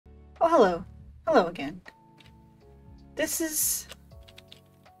Oh, hello. Hello again. This is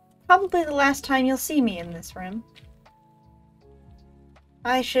probably the last time you'll see me in this room.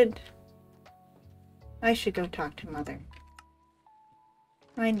 I should go talk to Mother.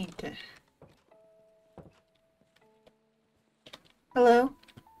 I need to... Hello?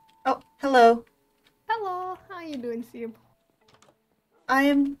 Oh, hello. Hello, how you doing, Ceeb? I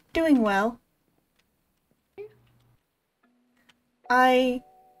am doing well. I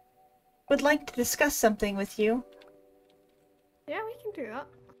would like to discuss something with you. Yeah, we can do that.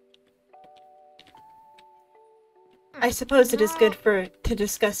 I suppose it is good to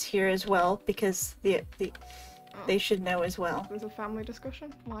discuss here as well, because they should know as well. There's a family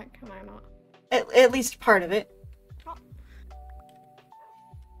discussion? Like, can I not? At least part of it. Oh.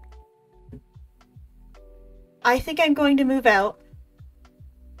 I think I'm going to move out.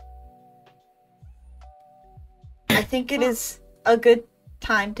 I think it is a good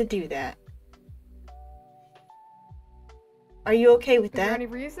time to do that. Are you okay with that? Is there any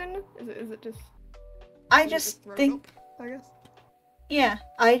reason? Is it just... I just think... Up, I guess? Yeah,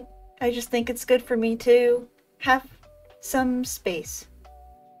 I just think it's good for me to have some space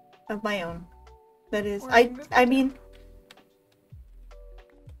of my own. That is, I mean...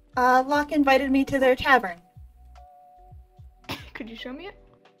 Locke invited me to their tavern. Could you show me it?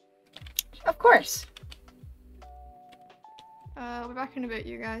 Of course. I'll be back in a bit,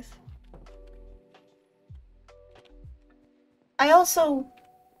 you guys. I also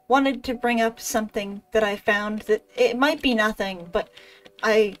wanted to bring up something that I found that it might be nothing, but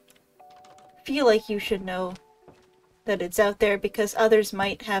I feel like you should know that it's out there because others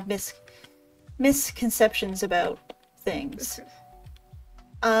might have misconceptions about things.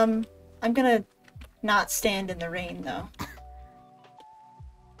 I'm gonna not stand in the rain though.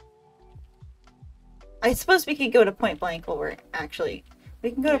 I suppose we could go to Point Blank while we're actually...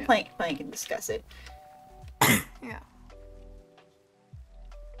 We can go to Point Blank and discuss it. Yeah.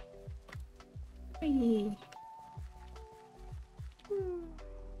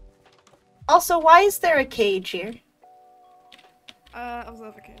 Also, why is there a cage here?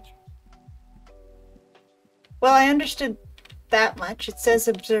 Observer cage. Well, I understood that much. It says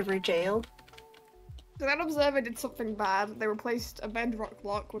observer jailed. So that observer did something bad. They replaced a bedrock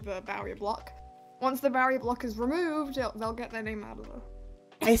block with a barrier block. Once the barrier block is removed, they'll get their name out of there.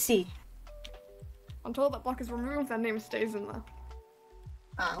 I see. Until that block is removed, their name stays in there.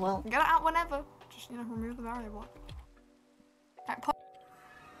 Ah, well. Get it out whenever. Just, remove the barrier block.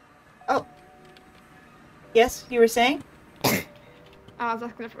 Oh. Yes, you were saying? I was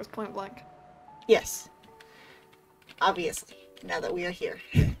asking if it was Point Blank. Yes. Obviously, now that we are here.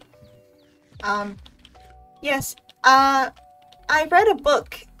 Yes, I read a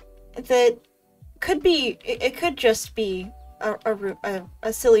book that could be, it could just be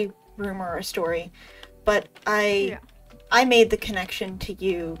a silly rumor or a story, but I made the connection to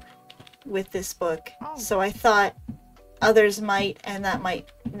you with this book, so I thought others might, and that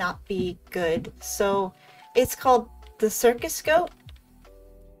might not be good. So it's called The Circus Goat,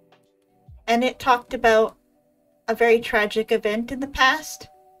 and it talked about a very tragic event in the past.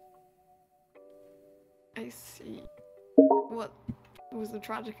 I see. What was the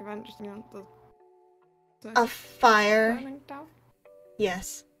tragic event? Just, a fire. Burning down?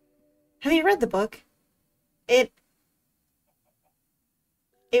 Yes. Have you read the book? It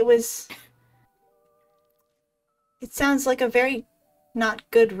sounds like a very not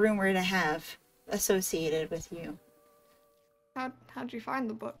good rumor to have associated with you. How'd you find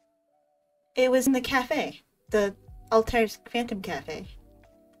the book? It was in the cafe. The Altair's Phantom Cafe.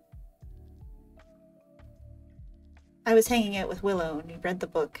 I was hanging out with Willow and we read the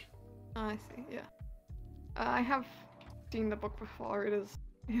book. Oh, I see, yeah. I have seen the book before. It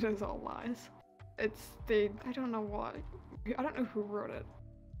is all lies. I don't know why. I don't know who wrote it,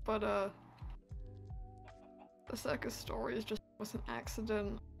 but the circus story was an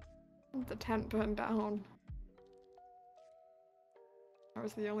accident. The tent burned down. I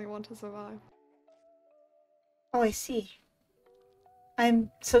was the only one to survive. Oh, I see. I'm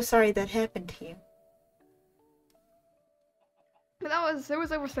so sorry that happened to you. But it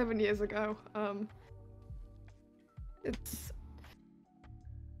was over 7 years ago. It's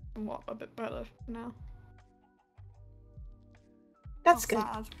somewhat a bit better now. That's good.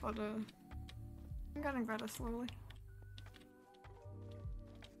 Sad, but I'm getting better slowly.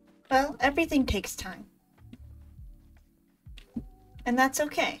 Well, everything takes time. And that's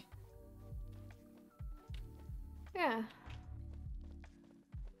okay. Yeah.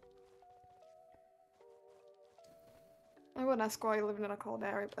 I would ask why you live in a cold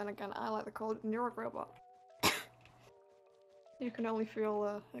area, but then again, I like the cold and you're a robot. You can only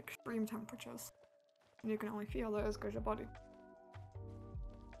feel extreme temperatures. And you can only feel those because your body.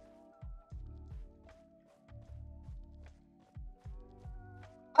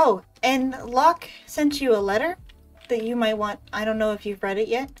 Oh, and Locke sent you a letter that you might want. I don't know if you've read it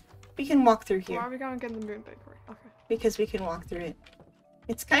yet. We can walk through here. Why are we going to get the moon bakery? Okay. Because we can walk through it.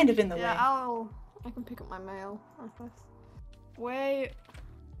 It's kind of in the way. Yeah, I can pick up my mail. Wait.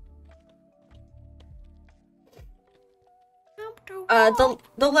 The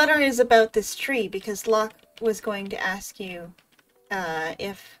letter is about this tree because Locke was going to ask you,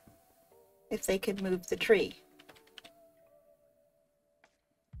 if they could move the tree.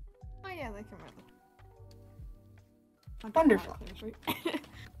 Oh yeah, they can move it. Wonderful.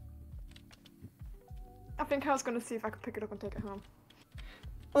 I think I was gonna see if I could pick it up and take it home.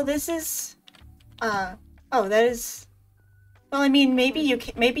 Well, this is, oh, that is, well, I mean, maybe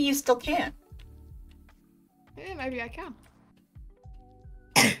you still can. Yeah, maybe I can.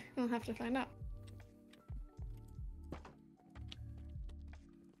 I'll have to find out.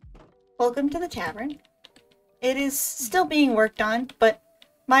 Welcome to the tavern. It is still being worked on, but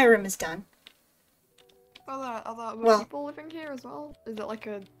my room is done. Are there people living here as well? Is it like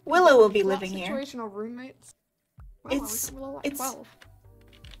a Willow will be living here. Situation or roommates? Well, It's 12.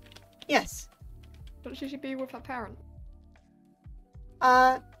 Yes. But she should be with her parent.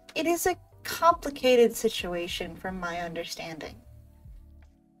 It is a complicated situation from my understanding.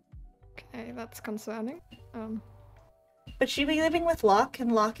 Okay, that's concerning. But she'll be living with Locke,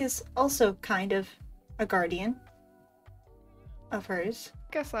 and Locke is also kind of a guardian of hers.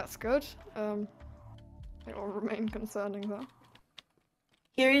 Guess that's good. It will remain concerning though.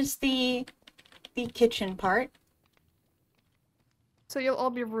 Here is the kitchen part. So you'll all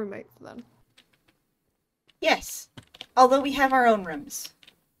be roommates then? Yes. Although we have our own rooms.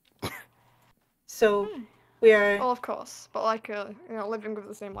 So we are... Well, of course. But like, living with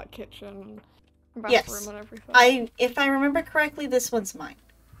the same, like, kitchen and bathroom and everything. If I remember correctly, this one's mine.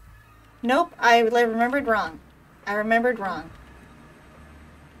 Nope, I remembered wrong. I remembered wrong.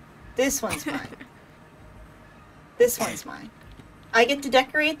 This one's mine. This one's mine. I get to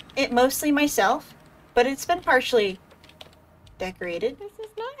decorate it mostly myself, but it's been partially decorated. This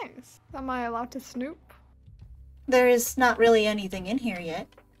is nice. Am I allowed to snoop? There is not really anything in here yet.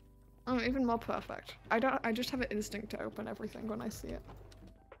 Oh, even more perfect. I just have an instinct to open everything when I see it.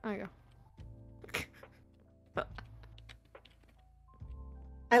 There you go.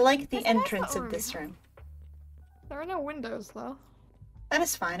 I like the entrance of this room. There are no windows though. That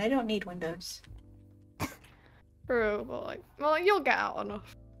is fine, I don't need windows. True, but well, you'll get out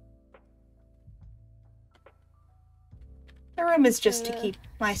enough. The room is just to keep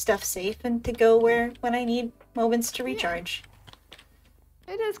my stuff safe and to go when I need moments to recharge.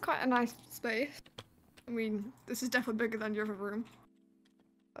 It is quite a nice space. I mean, this is definitely bigger than your other room.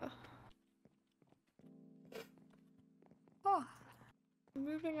 Oh,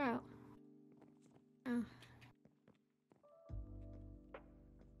 moving out.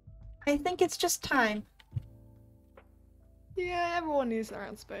 I think it's just time. Yeah, everyone needs their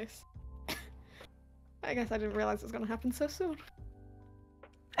own space. I guess I didn't realize it was gonna happen so soon.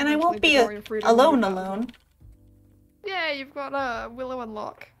 And I won't be alone. Yeah, you've got Willow and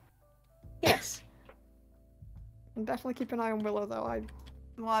Locke. Yes. And definitely keep an eye on Willow though. I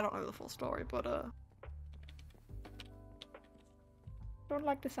don't know the full story, but don't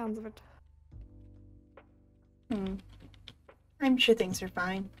like the sounds of it. I'm sure things are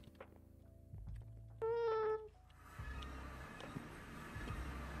fine.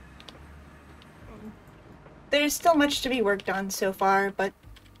 There's still much to be worked on so far, but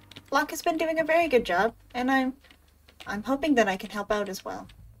Locke has been doing a very good job, and I'm hoping that I can help out as well.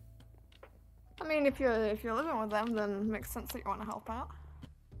 I mean, if you're living with them, then it makes sense that you want to help out.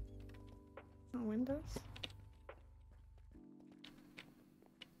 No windows.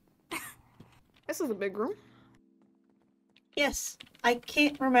 This is a big room. Yes, I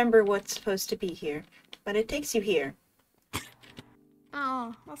can't remember what's supposed to be here, but it takes you here.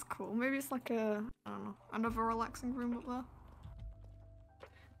 Oh, that's cool. Maybe it's like I don't know, another relaxing room up there.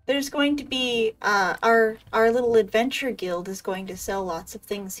 There's going to be, our little adventure guild is going to sell lots of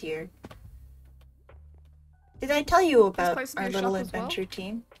things here. Did I tell you about our little adventure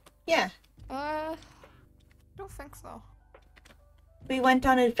team? Yeah. I don't think so. We went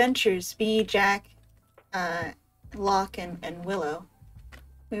on adventures, me, Jack, Locke, and Willow.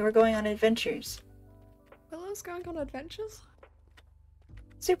 We were going on adventures. Willow's going on adventures?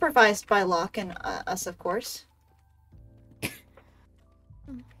 Supervised by Locke and us, of course. Guess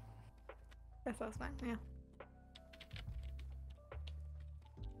that's fine, yeah.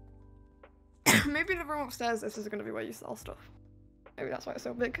 Maybe the room upstairs, this is going to be where you sell stuff. Maybe that's why it's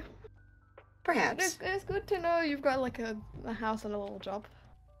so big. Perhaps. It's good to know you've got like a house and a little job.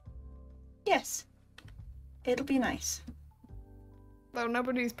 Yes. It'll be nice. Though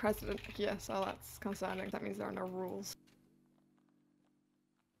nobody's president here, so that's concerning. That means there are no rules.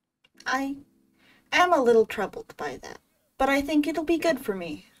 I am a little troubled by that, but I think it'll be good for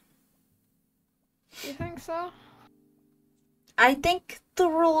me. You think so? I think the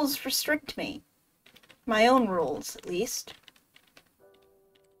rules restrict me. My own rules, at least.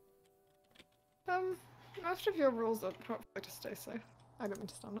 Most of your rules are hopefully to stay safe. I don't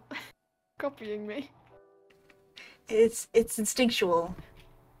understand it. Copying me. It's instinctual.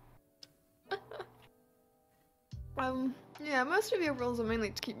 Yeah, most of your rules are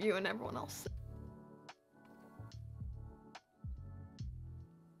mainly to keep you and everyone else safe.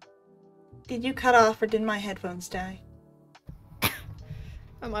 Did you cut off or did my headphones die?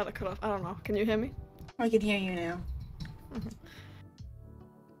 I might have cut off. I don't know. Can you hear me? I can hear you now.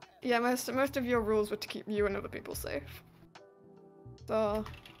 Yeah, most of your rules were to keep you and other people safe. So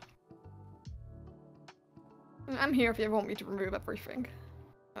I'm here if you ever want me to remove everything.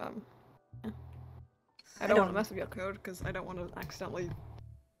 Yeah. I don't want to mess with your code because I don't want to accidentally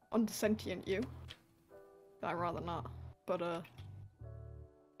unsentient you. I'd rather not. But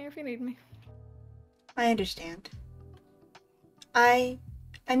here if you need me. I understand. I'm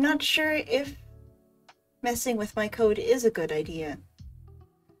not sure if messing with my code is a good idea.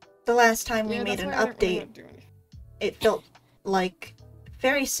 The last time we made an update, it felt like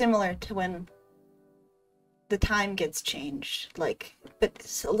very similar to when the time gets changed, like, but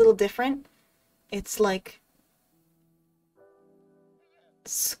it's a little different. It's like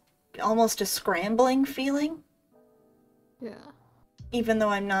almost a scrambling feeling. Yeah. Even though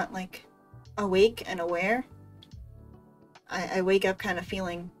I'm not like awake and aware, I wake up kind of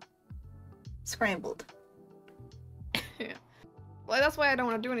feeling scrambled. Yeah. Well, that's why I don't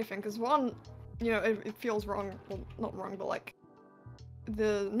want to do anything, because one, you know, it feels wrong, well, not wrong, but like,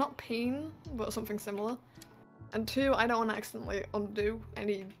 not pain, but something similar. And two, I don't want to accidentally undo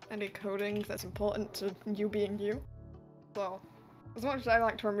any coding that's important to you being you. So, as much as I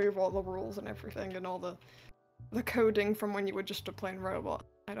like to remove all the rules and everything, and all the coding from when you were just a plain robot,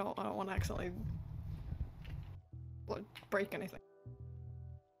 I don't want to accidentally break anything.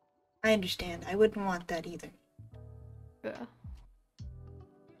 I understand. I wouldn't want that either. Yeah.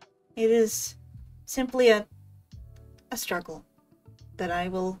 It is simply a struggle that I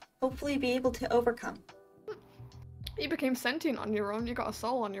will hopefully be able to overcome. You became sentient on your own, you got a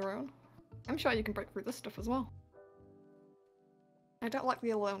soul on your own. I'm sure you can break through this stuff as well. I don't like the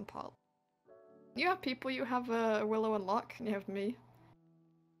alone part. You have people, you have Willow and Locke, and you have me.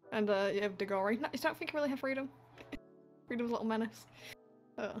 And you have Dagori. No, you don't think you really have freedom? Freedom's a little menace.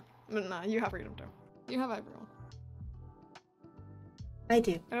 But nah, you have freedom too. You have everyone. I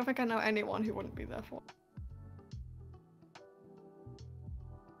do. I don't think I know anyone who wouldn't be there for.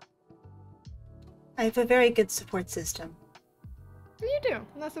 I have a very good support system. You do,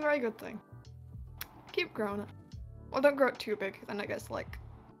 and that's a very good thing. Keep growing it. Well, don't grow it too big, then it gets, like,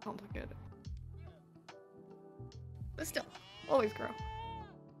 complicated. But still, always grow.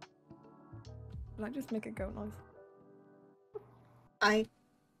 Did I just make a goat noise? I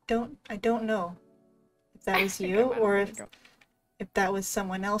don't know if that was you or if that was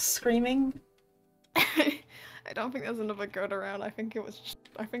someone else screaming. I don't think there's another goat around. I think it was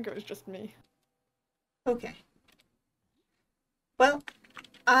just me. Okay. Well,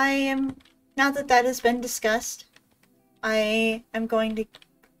 now that that has been discussed, I am going to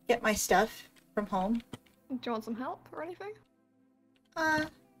get my stuff from home. Do you want some help or anything?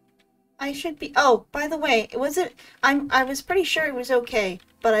 I should be. Oh, by the way, I was pretty sure it was okay,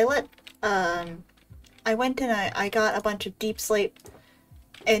 but I went and I got a bunch of deep slate,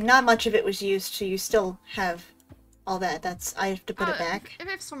 and not much of it was used, so you still have all that. I have to put it back. If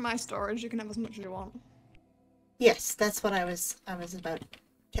it's from my storage, you can have as much as you want. Yes, that's what I was about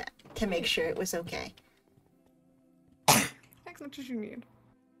to make sure it was okay. As much as you need.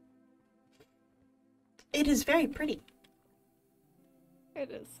 It is very pretty. It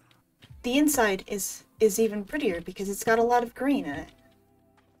is. The inside is even prettier because it's got a lot of green in it.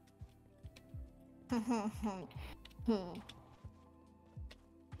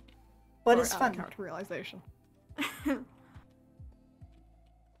 What is fun? Character realization.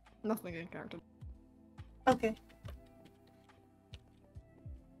 Nothing in character. Okay.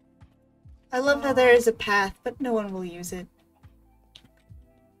 I love how there is a path, but no one will use it.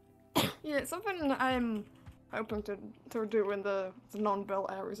 Yeah, it's something I'm hoping to do in the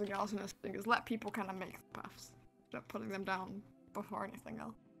non-built areas of Galaxy thing is let people kind of make the paths, not putting them down before anything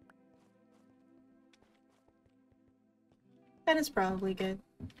else. That is probably good.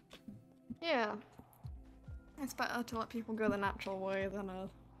 Yeah. It's better to let people go the natural way than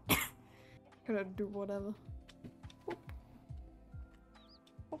gonna do whatever.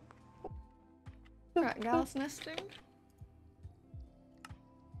 Right, gas nesting.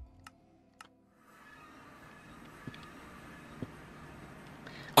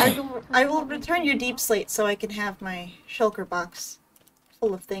 I will return your deep slate so I can have my shulker box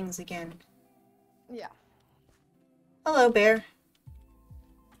full of things again. Yeah. Hello, bear.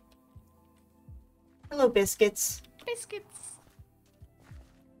 Hello, biscuits. Biscuits.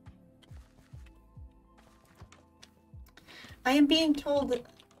 I am being told that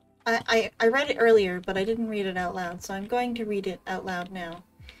I read it earlier, but I didn't read it out loud, so I'm going to read it out loud now.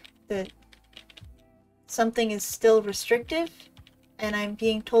 That something is still restrictive, and I'm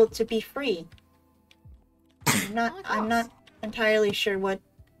being told to be free. I'm not entirely sure what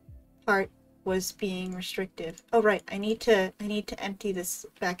part was being restrictive. Oh right, I need to empty this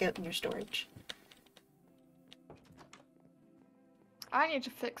back out in your storage. I need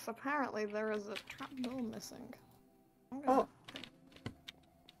to fix. Apparently, there is a trapdoor missing. Oh.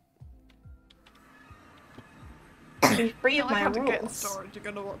 Be free of my rules. To get in storage, you're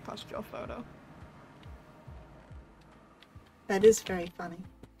gonna walk past your photo. That is very funny.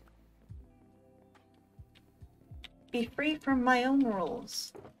 Be free from my own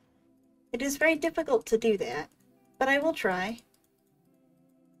rules. It is very difficult to do that, but I will try.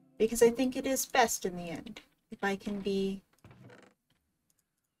 Because I think it is best in the end, if I can be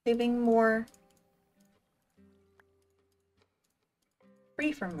living more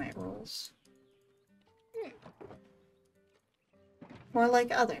free from my rules. More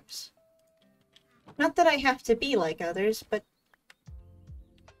like others. Not that I have to be like others, but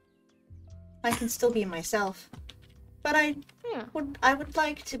I can still be myself. But I would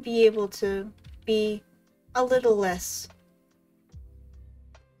like to be able to be a little less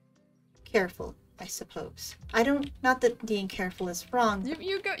careful, I suppose. Not that being careful is wrong.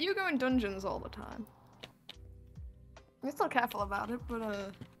 You go in dungeons all the time. You're still careful about it,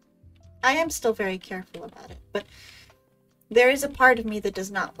 but I am still very careful about it, but there is a part of me that does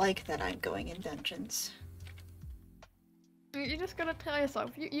not like that I'm going in dungeons. You just gotta tell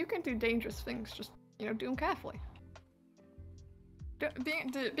yourself, you can do dangerous things, just, do them carefully.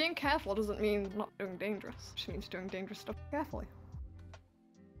 Being careful doesn't mean not doing dangerous, it just means doing dangerous stuff carefully.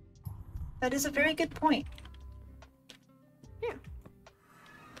 That is a very good point. Yeah.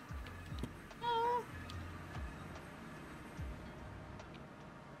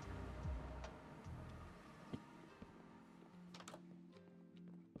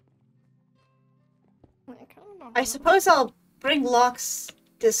 I suppose I'll bring Locke's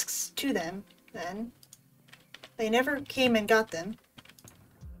discs to them, then. They never came and got them.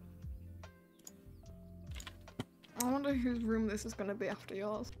 I wonder whose room this is gonna be after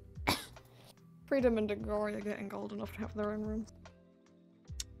yours. Freedom and Degory are getting old enough to have their own rooms.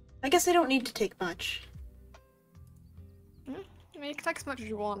 I guess I don't need to take much. Yeah. I mean, you can take as much as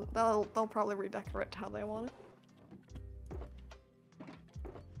you want. They'll probably redecorate to how they want it.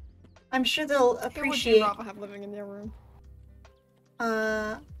 I'm sure they'll appreciate. Who would you rather have living in your room?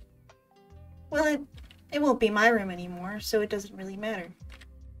 Well, it won't be my room anymore, so it doesn't really matter.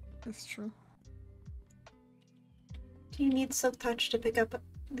 That's true. Do you need silk touch to pick up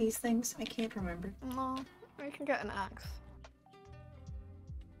these things? I can't remember. No, you can get an axe.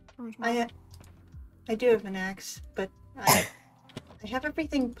 I do have an axe, but I have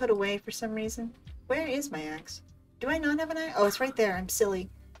everything put away for some reason. Where is my axe? Do I not have an axe? Oh, it's right there. I'm silly.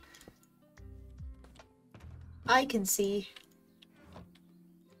 I can see.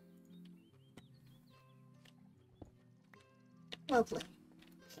 Lovely.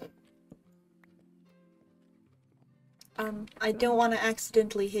 I don't want to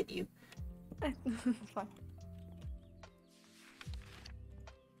accidentally hit you. Fine.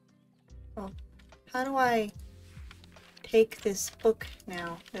 Oh, how do I take this book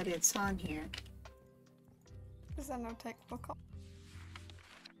now that it's on here? Is there no take book on?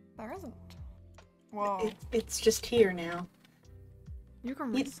 There isn't. Whoa. It's just here now. You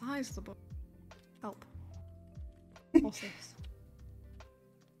can resize the book. Help. What's this?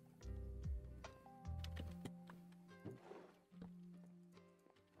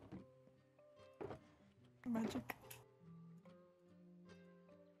 Magic.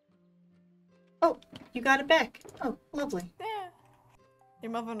 Oh, you got it back. Oh, lovely. Yeah.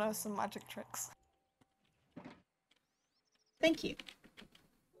 Your mother knows some magic tricks. Thank you.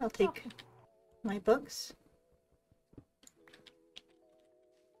 I'll take my books.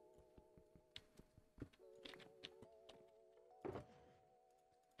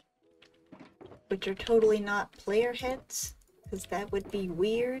 Which are totally not player heads. Because that would be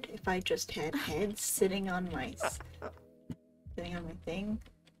weird if I just had heads sitting on my thing.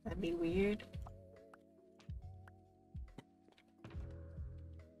 That'd be weird.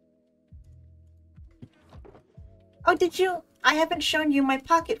 Oh, did you? I haven't shown you my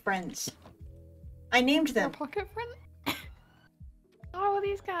pocket friends. I named Your them. pocket friend? Oh,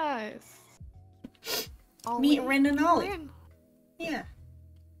 these guys. Meet Rin and Ollie. Rin. Yeah.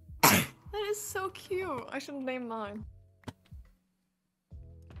 That is so cute. I should name mine.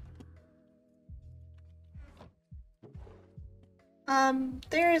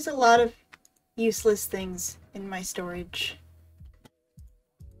 There is a lot of useless things in my storage.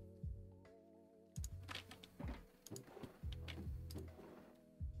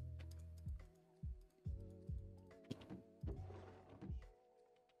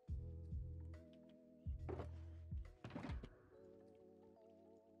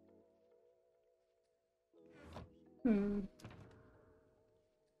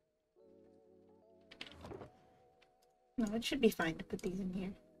 No, it should be fine to put these in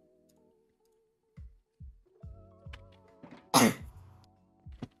here.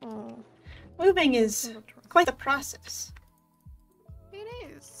 Oh. Moving is quite the process. It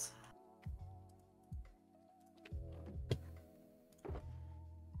is.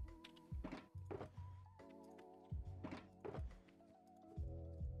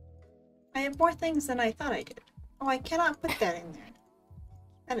 I have more things than I thought I did. Oh, I cannot put that in there.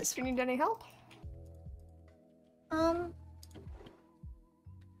 That is. Do you need any help?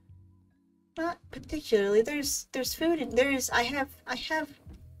 Not particularly. There's food and I have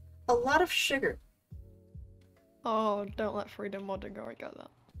a lot of sugar. Oh, don't let Freedom Modigori get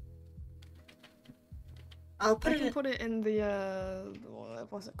that. I'll put I it can in... put it in the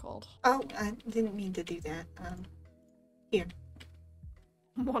what's it called? Oh, I didn't mean to do that. Here.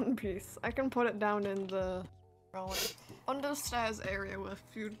 One Piece. I can put it down in the under the stairs area where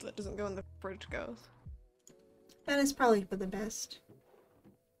food that doesn't go in the fridge goes. That is probably for the best.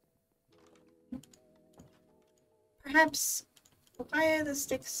 Perhaps, why are the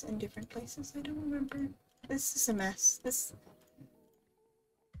sticks in different places? I don't remember. This is a mess. This...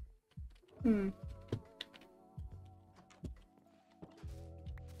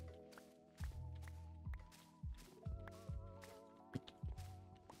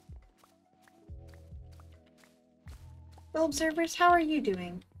 Well, observers, how are you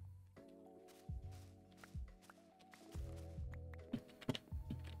doing?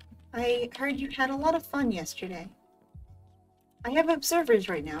 I heard you had a lot of fun yesterday. I have observers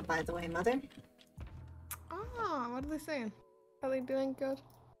right now, by the way, Mother. Ah, what are they saying? Are they doing good?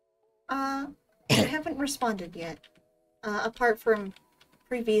 They haven't responded yet. Apart from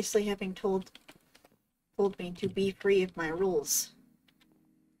previously having told me to be free of my rules.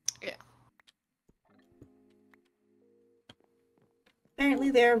 Yeah. Apparently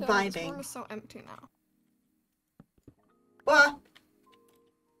they're This vibing. room is so empty now. What?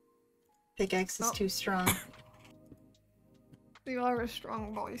 Pickaxe is too strong. You are a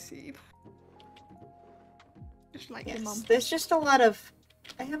strong boy, Ceeb. Just like your mum. Yes, there's just a lot of...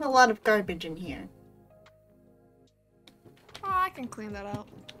 I have a lot of garbage in here. Oh, I can clean that out.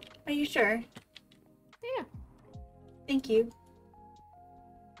 Are you sure? Yeah. Thank you.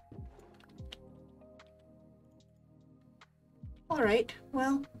 Alright,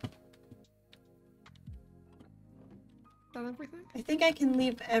 well... Is that everything? I think I can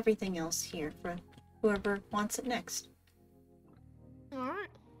leave everything else here for whoever wants it next. Alright.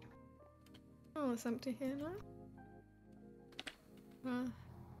 Oh, it's empty here now.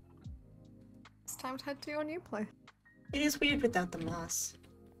 It's time to head to your new place. It is weird without the moss.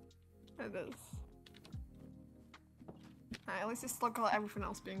 It is. Alright, at least it's still got everything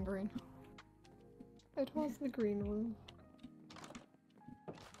else being green. It was the green room.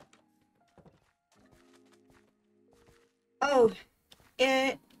 Oh,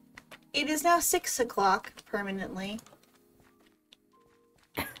 it is now 6 o'clock permanently.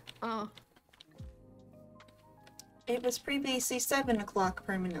 Oh. It was previously 7 o'clock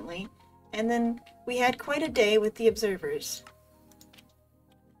permanently, and then we had quite a day with the observers.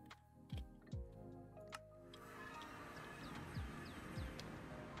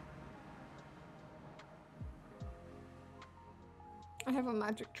 I have a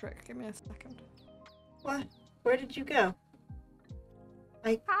magic trick. Give me a second. What? Where did you go?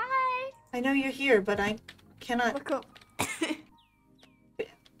 Hi! I know you're here, but I cannot... Look up.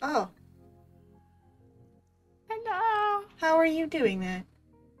 Oh. Hello! How are you doing that?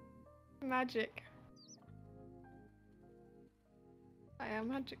 Magic. I am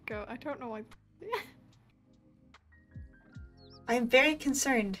magic girl. I don't know why. I am very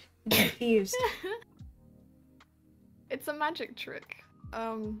concerned and confused. It's a magic trick.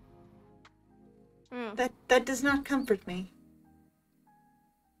 Yeah. That does not comfort me.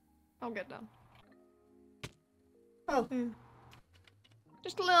 I'll get down. Oh. Yeah.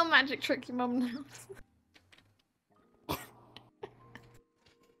 Just a little magic trick your mum knows.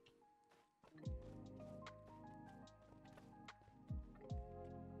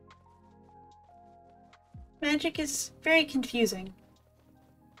 Magic is very confusing.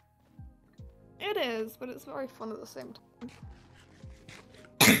 It is, but it's very fun at the same time.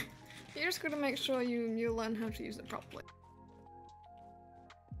 You're just gonna make sure you learn how to use it properly.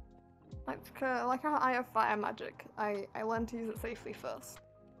 Like how I have fire magic, I learned to use it safely first.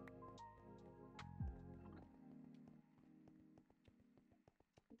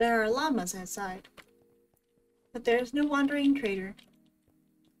 There are llamas outside. But there is no wandering trader.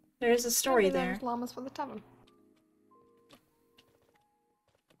 There is a story Maybe there. There's llamas for the tavern.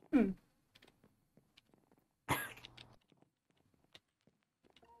 Hmm.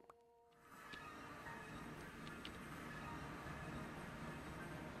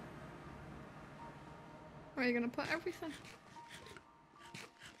 Where are you gonna put everything?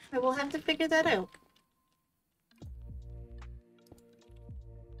 I will have to figure that out.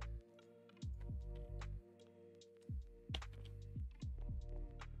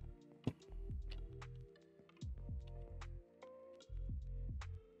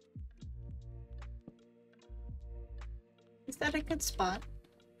 Is that a good spot?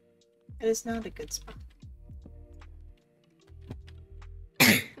 It is not a good spot.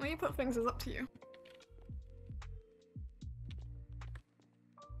 Where you put things is up to you.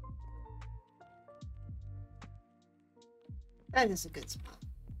 That is a good spot.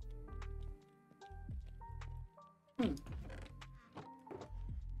 Hmm.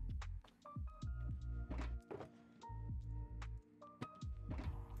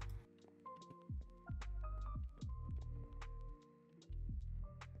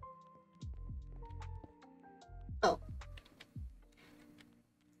 Oh.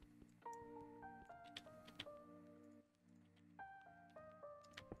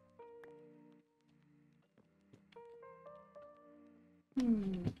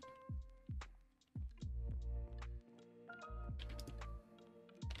 Hmm.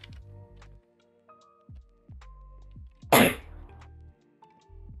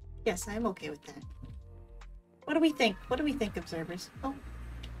 Yes, I'm okay with that. What do we think? What do we think, observers? Oh.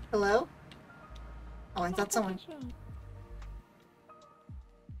 Hello? Oh, I thought someone...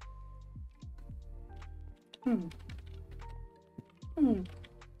 Hmm. Hmm.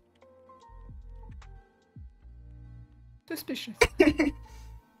 Suspicious.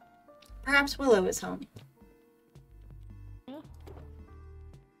 Perhaps Willow is home. Yeah.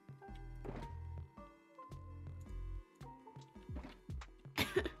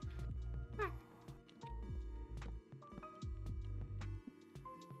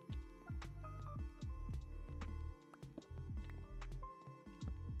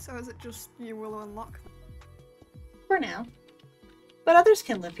 So is it just you, Willow, and Locke? For now. But others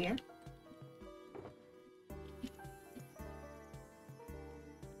can live here.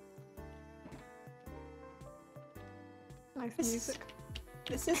 Nice This- music.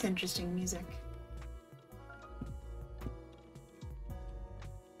 This is interesting music.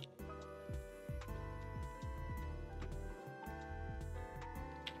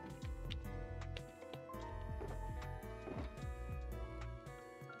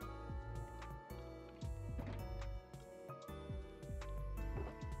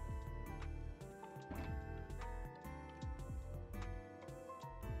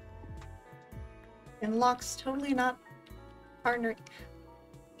 And Locke's totally not partner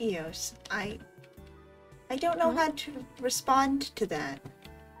Eos. I don't know how to respond to that.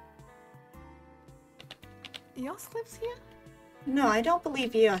 Eos lives here? No, I don't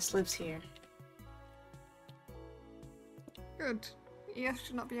believe Eos lives here. Good. Eos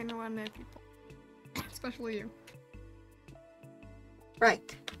should not be anywhere near people. Especially you.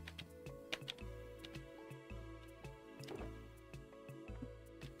 Right.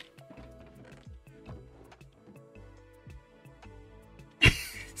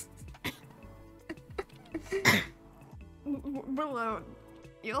 Willow,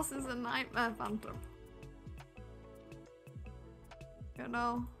 Eos is a nightmare phantom. You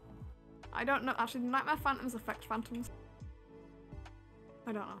know, I don't know. Actually, nightmare phantoms affect phantoms.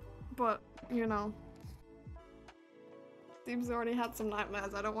 I don't know, but you know, Ceeb's already had some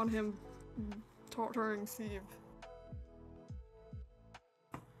nightmares. I don't want him torturing Ceeb.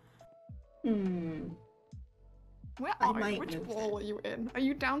 Hmm. Where I are you? might Which move wall that. are you in? Are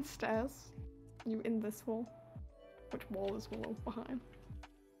you downstairs? Are you in this wall? Which wall is Willow behind?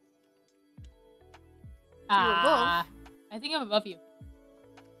 You're above. I think I'm above you.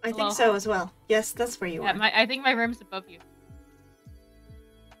 I Hello? think so as well. Yes, that's where you Yeah, are. I think my room's above you.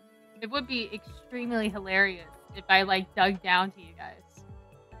 It would be extremely hilarious if I like dug down to you guys.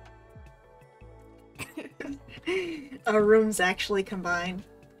 Our rooms actually combine.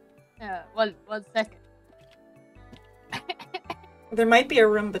 Yeah, one second. There might be a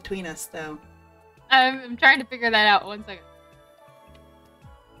room between us, though. I'm trying to figure that out. 1 second.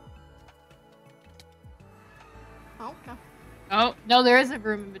 Okay. Oh, no, there is a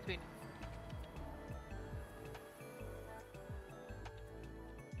room in between us.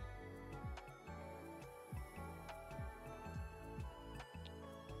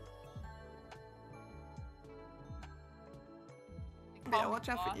 Yeah, watch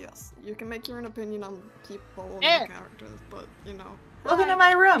out for yes. You can make your own opinion on people and Yeah. characters, but you know. Welcome to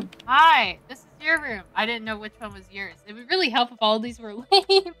my room. Hi, this is your room. I didn't know which one was yours. It would really help if all of these were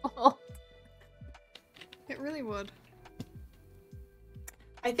labeled. It really would.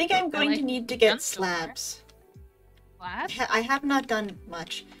 I think I'm going to need to get slabs. Slabs? I have not done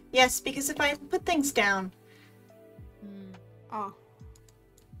much. Yes, because if I put things down, Oh.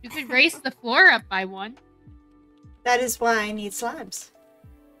 You could raise the floor up by 1. that is why I need slabs.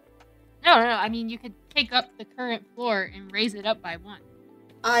 No, I mean you could take up the current floor and raise it up by 1.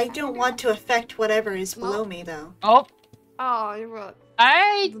 I don't want to affect whatever is below me, though. Oh, Oh, you're right.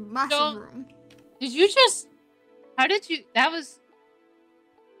 I The massive don't- room. Did you just... How did you... That was...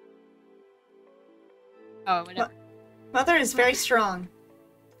 Oh, whatever. Mother is very strong.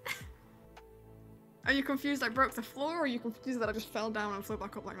 Are you confused I broke the floor, or are you confused that I just fell down and flew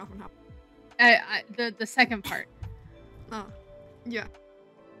back up like nothing happened? The second part. Oh. Yeah.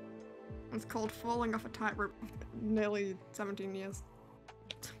 It's called falling off a tightrope nearly 17 years.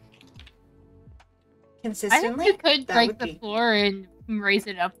 I Consistently? think you could That break would the be. floor and raise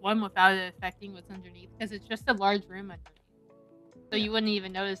it up 1 without it affecting what's underneath, because it's just a large room underneath. So you wouldn't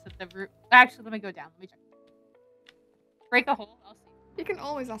even notice that the roof... Actually, let me go down. Let me check. Break a hole. I'll see. You can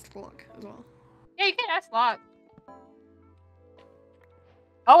always ask for luck as well. Yeah, you can ask Locke.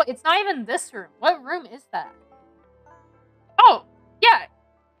 Oh, it's not even this room. What room is that? Oh, yeah.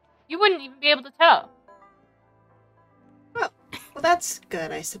 You wouldn't even be able to tell. Well, that's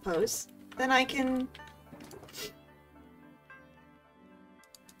good, I suppose. Then I can...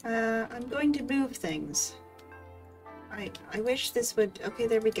 I'm going to move things. I wish this would... Okay,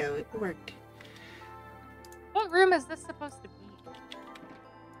 there we go. It worked. What room is this supposed to be?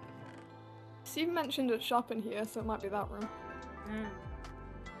 Steve mentioned a shop in here, so it might be that room.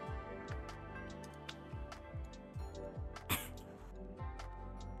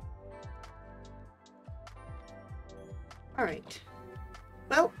 Alright.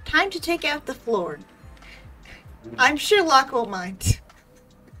 Well, time to take out the floor. I'm sure Locke won't mind.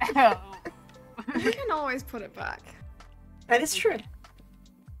 Oh. You can always put it back. That is true.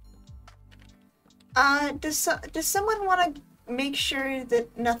 Does someone want to make sure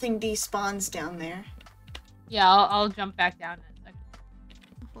that nothing despawns down there? Yeah, I'll jump back down in a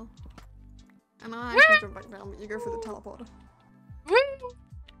second. And I actually jump back down, but you go for the teleporter. Woo!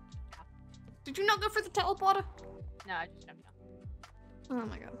 Did you not go for the teleporter? No, I just jumped down. Oh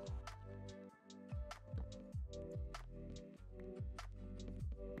my god.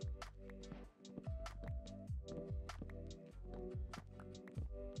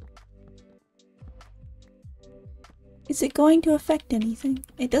 Is it going to affect anything?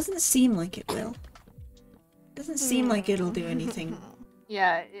 It doesn't seem like it will. Doesn't seem like it'll do anything.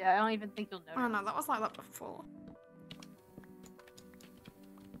 Yeah, I don't even think you'll notice. Oh no, that was like that before.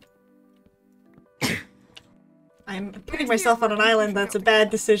 I'm putting myself on an island. That's a bad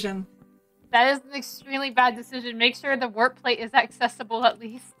decision. That is an extremely bad decision. Make sure the warp plate is accessible at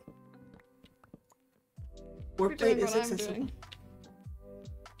least. Warp You're plate doing is what I'm accessible. doing.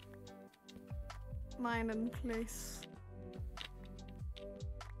 Mine in place.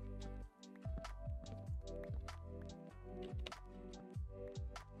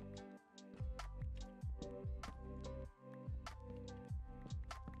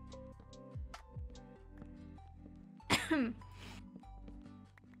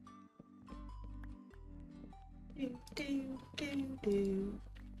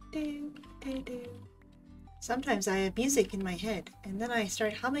 Sometimes I have music in my head, and then I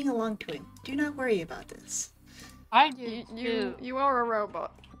start humming along to it. Do not worry about this. I do too. You are a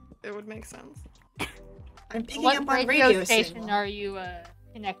robot. It would make sense. I'm picking What up on radio station signal. are you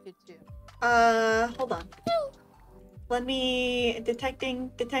connected to? Hold on. Let me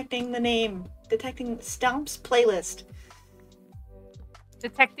detecting the name. Detecting Stomp's playlist.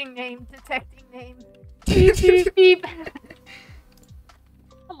 Detecting name. Beep, beep, beep.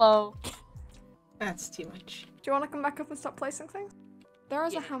 Hello. That's too much. you want to come back up and stop placing things? There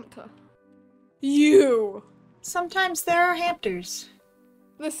is a Yeah. hamster. You! Sometimes there are hamsters.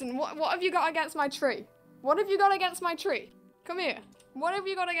 Listen, what have you got against my tree? What have you got against my tree? Come here. What have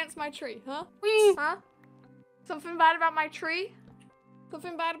you got against my tree, huh? Whee! Huh? Something bad about my tree?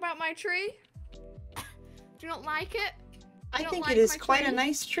 Something bad about my tree? Do you not like it? I don't think like it is my quite a tree?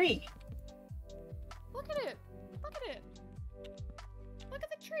 nice tree. Look at it. Look at it. Look at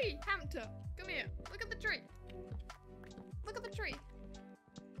the tree, hamster. Come here. Look at the tree. Look at the tree.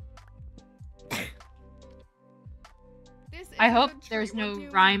 This is I a hope good tree. there's What no do you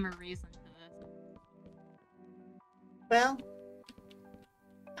rhyme or reason to this. Well,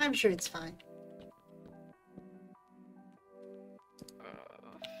 I'm sure it's fine.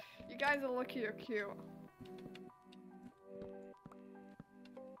 You guys are lucky you're cute.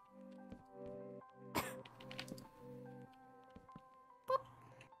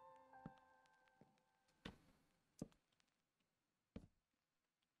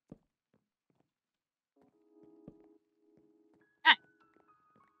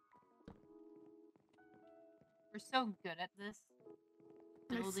 We're so good at this.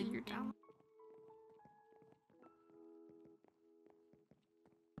 I see Building you thing. down.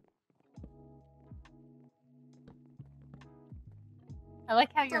 I like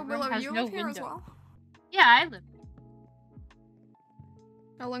how your So, room Willow, has you no live here window. as well? Yeah, I live.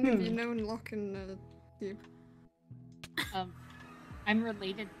 How long have you known Locke and Ceeb? I'm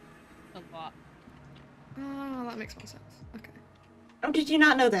related to Locke. Oh, that makes more sense. Okay. Oh, did you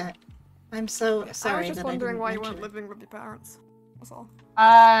not know that? I'm so I sorry was just that wondering I didn't why you mention weren't it. living with your parents. That's all.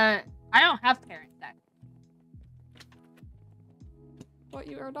 I don't have parents actually. What,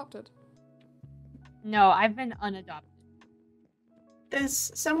 you were adopted? No, I've been unadopted.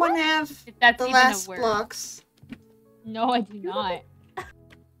 Does someone have If that's the even last a word. blocks? No, I do not.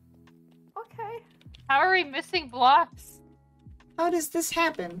 Okay. How are we missing blocks? How does this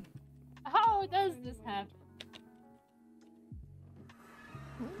happen? How does this happen?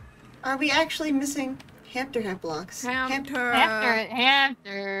 Are we actually missing hamster head blocks? Hamster.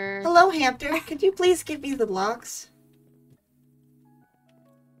 Hamster. Hello, hamster. Could you please give me the blocks?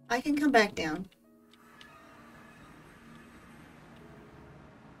 I can come back down.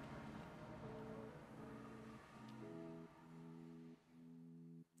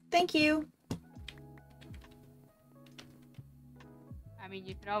 Thank you. I mean,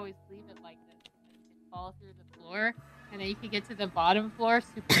 you could always leave it like this. And you could fall through the floor, and then you could get to the bottom floor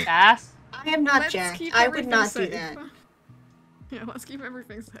super fast. I am not Let's Jack. keep I would everything not do safe. that. Yeah, let's keep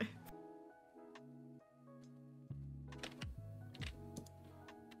everything safe.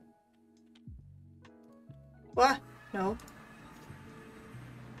 What? No.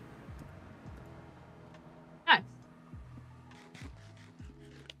 Nice.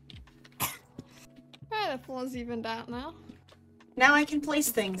 Right, the floor's evened out now. Now I can place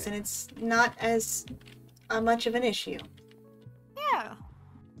things, and it's not as much of an issue. Yeah.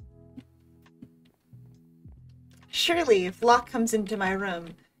 Surely, if Locke comes into my room,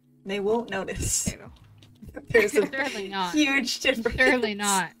 they won't notice. Potato. There's a Surely not. huge difference. Surely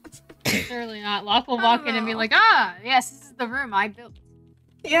not. Surely not. Locke will I walk don't in and be know. like, ah, yes, this is the room I built.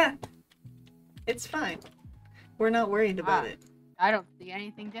 Yeah. It's fine. We're not worried about it. I don't see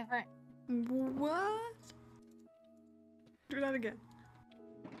anything different. What? Do that again.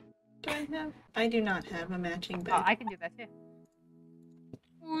 Do I have? I do not have a matching bed. Oh, I can do that too.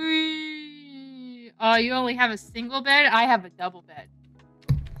 Whee! Oh, you only have a single bed? I have a double bed.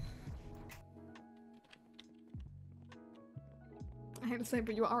 I hate to say,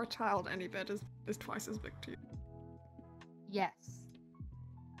 but you are a child. Any bed is twice as big to you. Yes.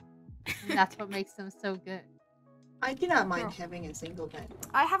 And that's what makes them so good. I do not mind Girl. having a single bed.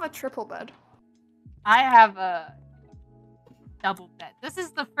 I have a triple bed. I have a double bed. This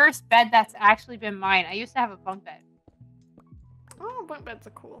is the first bed that's actually been mine. I used to have a bunk bed, Oh, bunk beds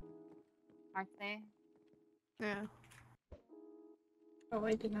are cool. aren't they? Yeah. Oh,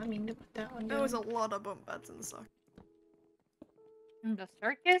 I did not mean to put that one down. There was a lot of bunk beds in the circus. In the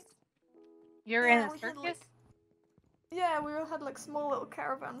circus? You're Yeah, in a we had, circus? like- Yeah, we all had like small little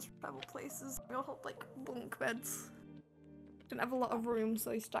caravans from travel places. We all had like bunk beds. Didn't have a lot of room,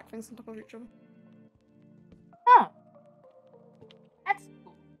 so you stack things on top of each other. Oh. That's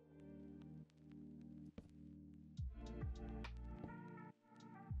cool.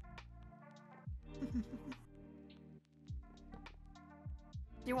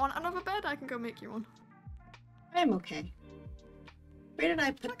 You want another bed? I can go make you one. I'm okay. Where did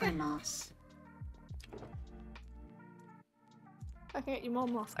I put Okay. my moss? I can get you more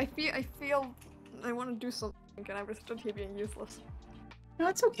moss. I feel I want to do something and I just stood here being useless. No,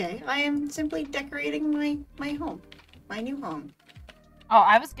 it's okay. I am simply decorating my home. My new home. Oh,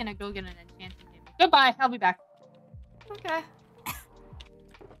 I was gonna go get an enchanting table. Goodbye, I'll be back. Okay.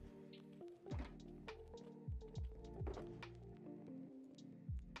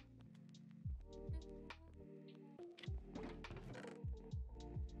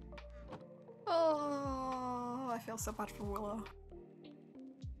 Oh, I feel so bad for Willow.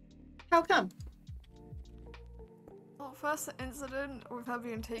 How come? Well, first incident with her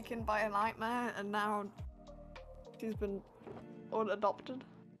being taken by a nightmare, and now she's been adopted.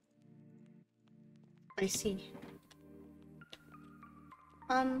 I see.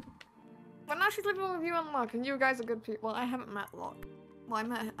 But now she's living with you and Locke, and you guys are good people. I haven't met Locke. Well,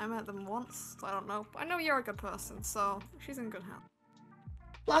 I met them once, so I don't know. But I know you're a good person, so she's in good hands.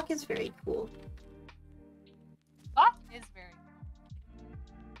 Locke is very cool. Locke is very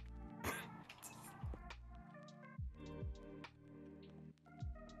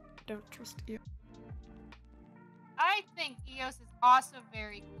Don't trust you. I think Eos is also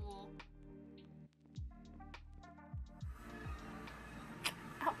very cool.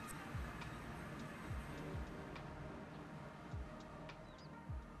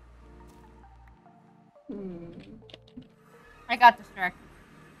 I got distracted.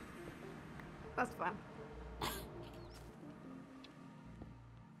 That's fine.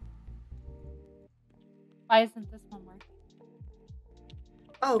 Why isn't this one working?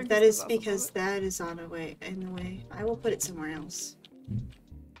 Oh, I that guess is that's because above that is on the way. In the way, I will put it somewhere else.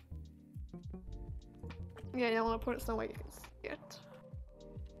 Yeah, you want to put it somewhere you can see it.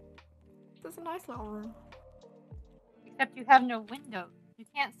 This is a nice little room. Except you have no windows. You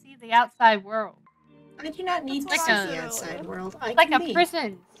can't see the outside world. I do not need to That's see what I the said outside earlier. world. It's like a leave.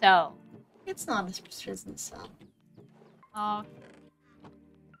 prison cell. It's not a prison cell. Oh.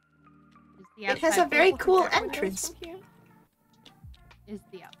 It has a very People can cool get windows entrance. from here. Is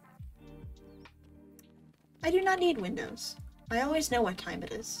the outside. I do not need windows. I always know what time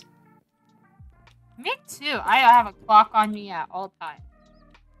it is. Me too. I have a clock on me at all times.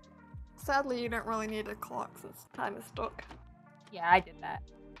 Sadly, you don't really need a clock since time is stuck. Yeah, I did that.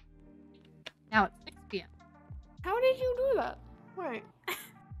 Now it's 6 p.m. How did you do that? Wait.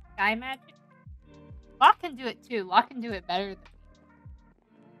 Sky magic? Locke can do it too. Locke can do it better than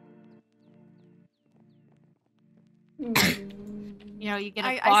you know, you get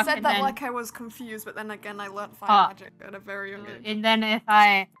a clock I said and that then, like I was confused, but then again I learned fire Ah. magic at a very young age. and then if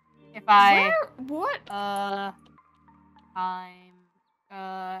I Where? What? I'm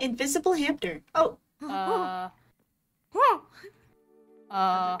Invisible hamster. Oh, Whoa!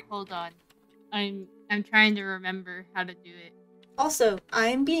 hold on. I'm trying to remember how to do it. also,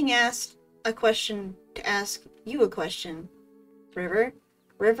 I'm being asked a question to ask you a question. River?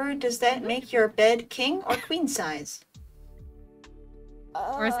 River, does that make your bed king or queen size?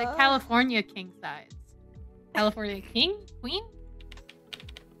 Or is it California king size? California king? Queen?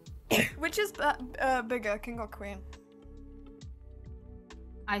 Which is bigger, king or queen?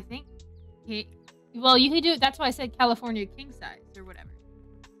 I think well, you can do it. That's why I said California king size or whatever.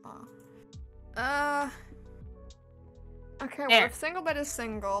 Okay, There. well if single bed is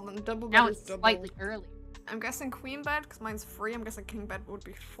single, then double bed Now is it's double. slightly early. I'm guessing queen bed, because mine's 3. I'm guessing king bed would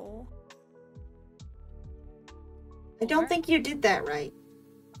be 4. I don't think you did that right.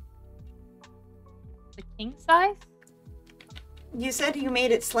 The king size? You said you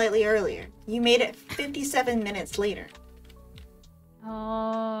made it slightly earlier. You made it 57 minutes later.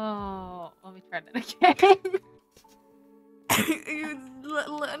 Oh, let me try that again. You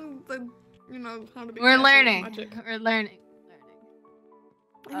learn the, you know, how to be We're careful with learning. magic. We're learning.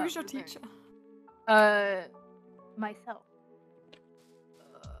 Who's your we're teacher? Myself.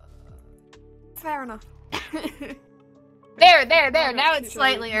 Fair enough. There. I'm Now not it's too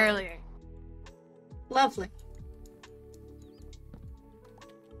slightly sure. earlier. Lovely.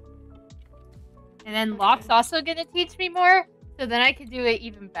 And then Okay. Locke's also gonna teach me more, so then I can do it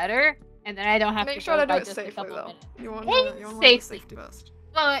even better, and then I don't have Make to sure go to do by it just a safely couple though. minutes. You want Hey, to learn the safely. safety first.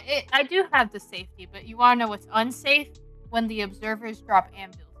 Well, I do have the safety, but you wanna know what's unsafe? When the observers drop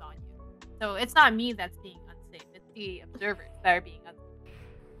anvils on you. So it's not me that's being unsafe, it's the observers that are being unsafe.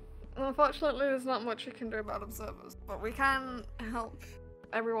 Unfortunately, there's not much we can do about observers, but we can help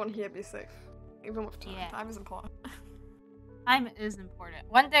everyone here be safe. Even with time. Yeah. Time is important. Time is important.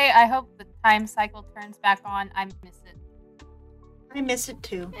 One day, I hope the time cycle turns back on. I miss it. I miss it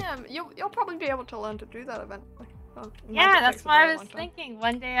too. Yeah, you'll probably be able to learn to do that eventually. Well, Yeah, magic that's takes a what I very was long time. thinking.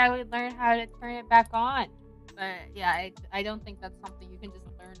 One day I would learn how to turn it back on. But yeah, I don't think that's something you can just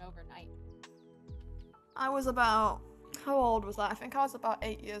learn overnight. I was about... How old was I? I think I was about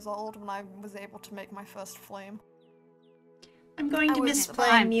 8 years old when I was able to make my first flame. I'm going I to was miss fine.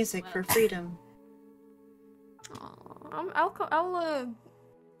 playing music for freedom.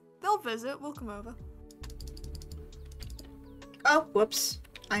 They'll visit. We'll come over. Oh, whoops.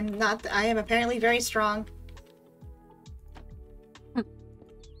 I am apparently very strong.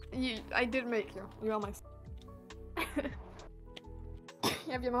 I did make you. You are my. You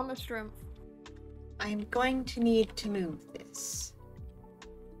have your mama's strength. I'm going to need to move this.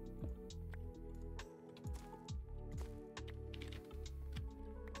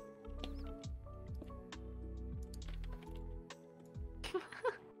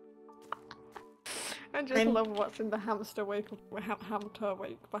 I just love watching the hamster hamster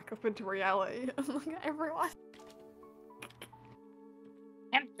wake back up into reality and look at everyone.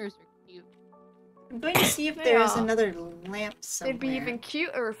 Hamsters are cute. I'm going to see if They there's are. another lamp somewhere. They'd be even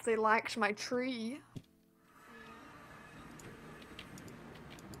cuter if they liked my tree.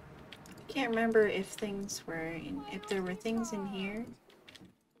 I can't remember if there were things in here.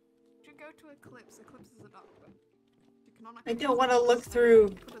 Should go to Eclipse. Eclipse is a doctor. You cannot I don't want to look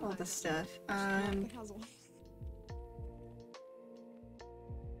through all the stuff. I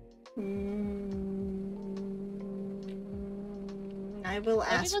will What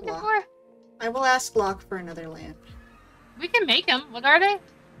are we ask looking Locke. for? I will ask Locke for another lamp. We can make them. What are they?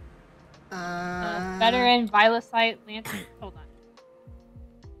 Better in Vilasite lantern. Hold on.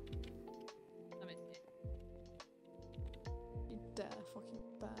 Let me see. You dare fucking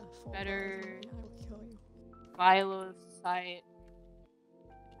dare fall Better down, I will kill you. Vilasite.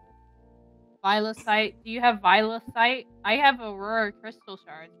 Vilasite. Do you have Vilasite? I have Aurora crystal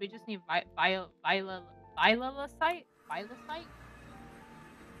shards. We just need Vilasite. Vilasite.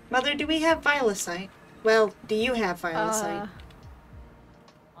 Mother, do we have Vilasite? Well, do you have Vilasite?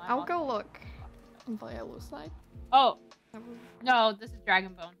 I'll go look. Vilasite. Oh no, this is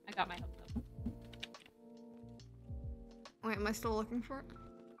Dragon Bone. I got my hopes up. Wait, am I still looking for it?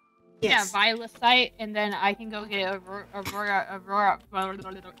 Yes. Yeah, Vilasite, and then I can go get Aurora. I'll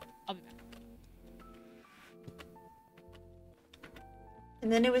be back. And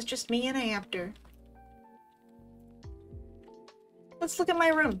then it was just me and a hamster. Let's look at my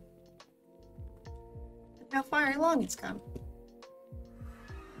room. Look how far along it's come.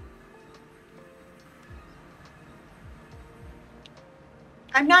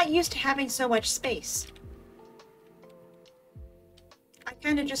 I'm not used to having so much space. I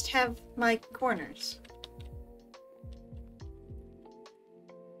kind of just have my corners.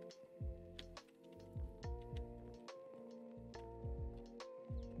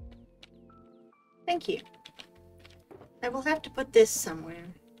 Thank you. I will have to put this somewhere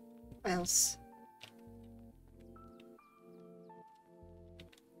else.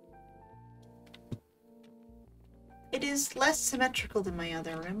 It is less symmetrical than my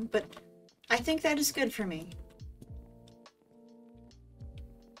other room, but I think that is good for me.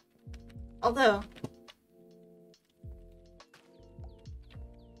 Although,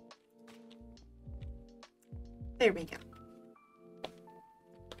 there we go.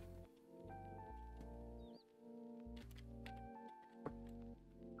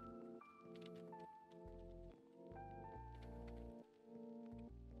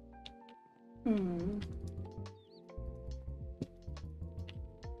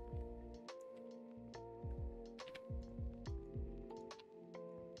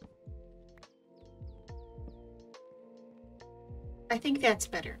 I think that's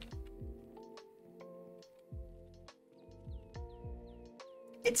better.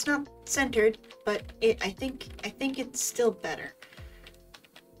 It's not centered, but I think it's still better.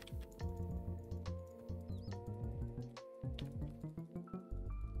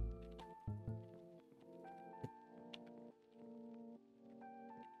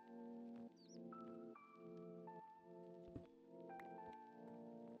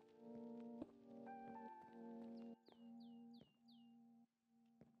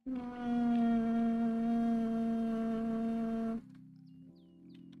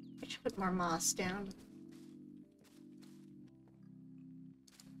 I should put more moss down.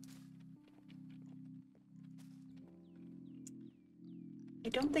 I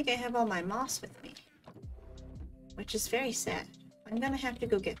don't think I have all my moss with me, which is very sad. I'm gonna have to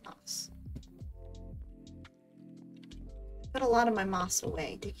go get moss. Put a lot of my moss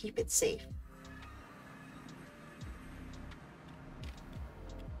away to keep it safe.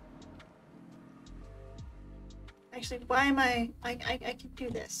 Actually, why am I can do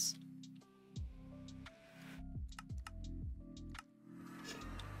this.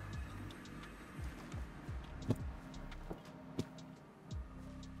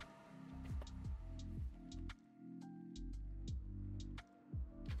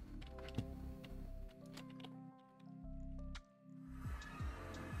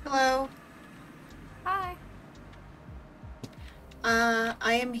 Hello. Hi.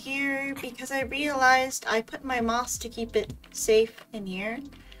 I am here because I realized I put my moss to keep it safe in here.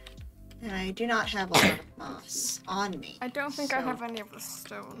 And I do not have a lot of moss on me. I don't think I have any of the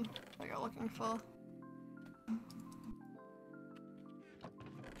stone that you're looking for.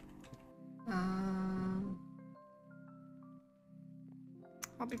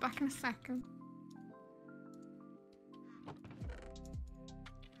 I'll be back in a second.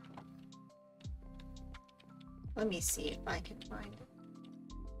 Let me see if I can find it.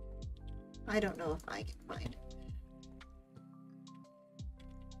 I don't know if I can find it.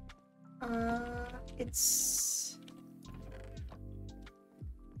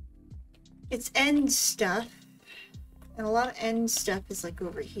 It's end stuff. And a lot of end stuff is like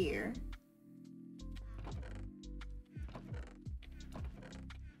over here.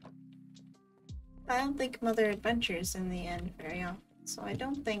 I don't think Mother adventures in the end very often, so I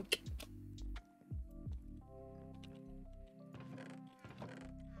don't think...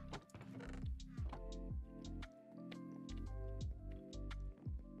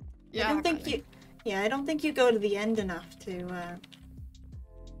 Yeah, I don't think you... Yeah, I don't think you go to the end enough to,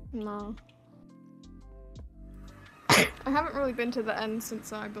 No. I haven't really been to the end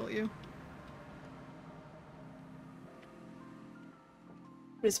since I built you.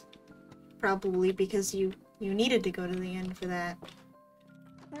 It was probably because you needed to go to the end for that.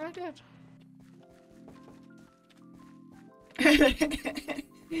 I did.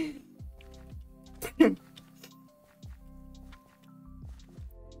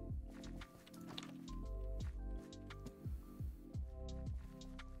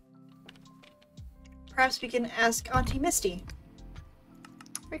 Perhaps we can ask Auntie Misty.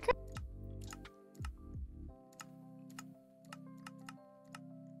 We could.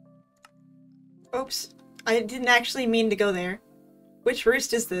 Oops. I didn't actually mean to go there. Which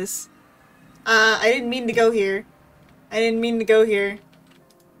roost is this? I didn't mean to go here. I didn't mean to go here.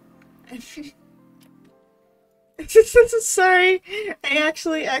 Sorry. I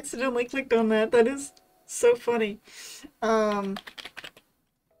actually accidentally clicked on that. That is so funny.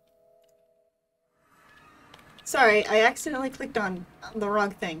 Sorry, I accidentally clicked on the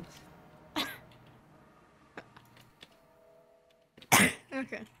wrong thing.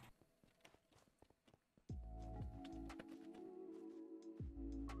 Okay.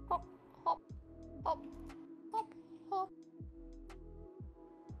 Hop, hop, hop, hop, hop.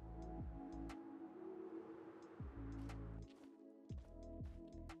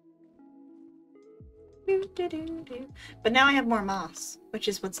 But now I have more moss, which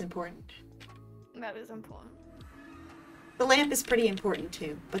is what's important. That is important. The lamp is pretty important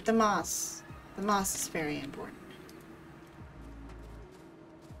too, but the moss is very important.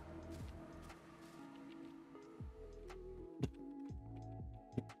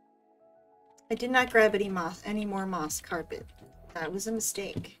 I did not grab any more moss carpet. That was a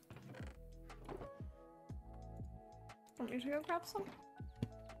mistake. Want me to go grab some?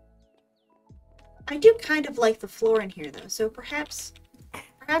 I do kind of like the floor in here though, so perhaps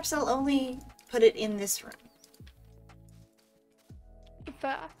I'll only put it in this room.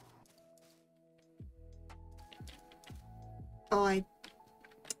 Fair. Oh, I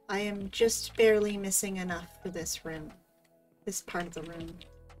am just barely missing enough for this room. This part of the room.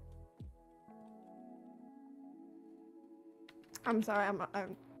 I'm sorry, I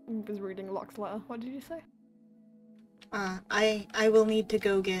was reading Locke's letter. What did you say? I will need to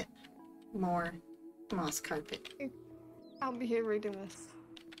go get more moss carpet. I'll be here reading this.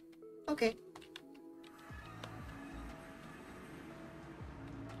 Okay.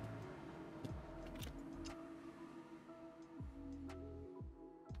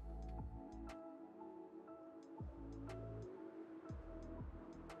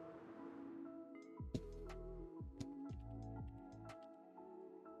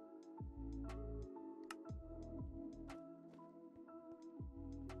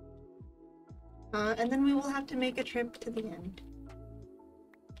 And then we will have to make a trip to the end.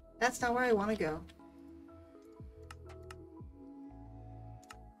 That's not where I want to go.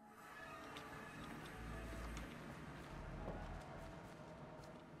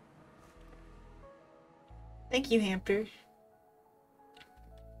 Thank you, Hamper.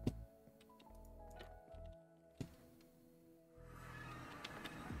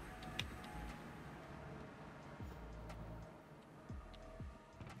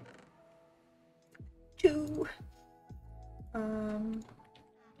 Two.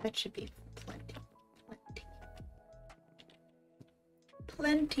 That should be plenty.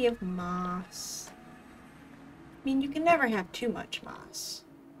 Plenty of moss. I mean, you can never have too much moss,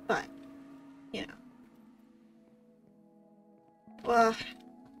 but, you know. Well,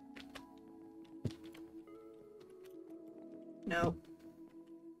 No.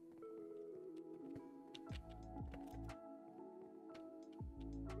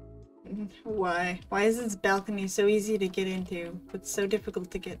 Why? Why is this balcony so easy to get into, but so difficult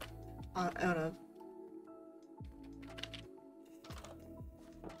to get out of?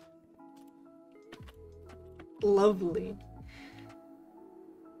 Lovely.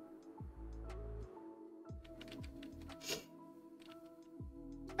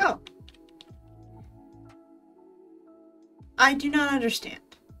 Oh. I do not understand.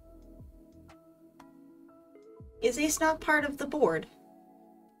 Is Ace not part of the board?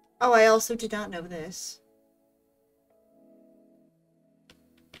 Oh, I also did not know this.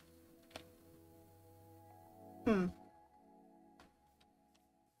 Hmm.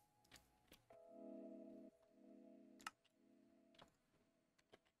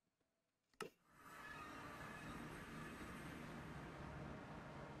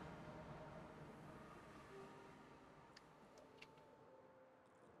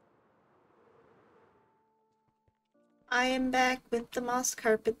 I am back with the moss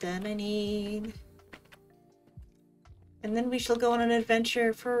carpet that I need. And then we shall go on an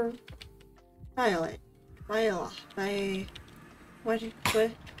adventure for Violet. Viola. What?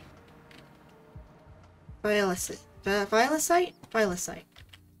 Violicite? Violicite.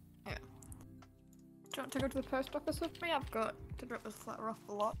 Yeah. Do you want to go to the post office with me? I've got to drop this letter off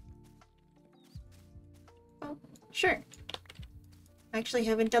a lot. Oh, sure. I actually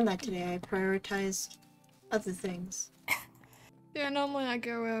haven't done that today. I prioritize other things. Yeah, normally I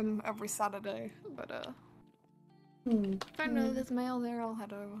go every Saturday, but if I know there's mail there, I'll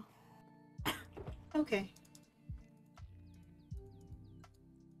head over. Okay.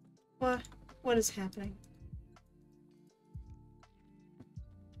 What is happening?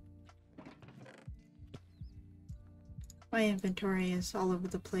 My inventory is all over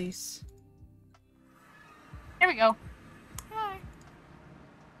the place. Here we go. Hi. Here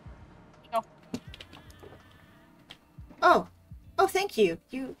you go. Oh! Oh, thank you!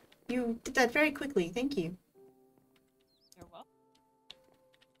 You did that very quickly. Thank you. You're welcome.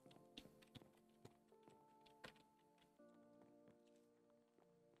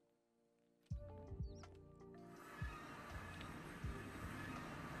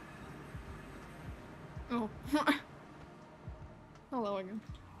 Oh. Hello again.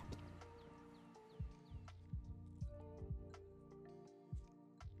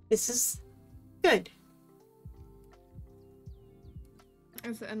 This is good.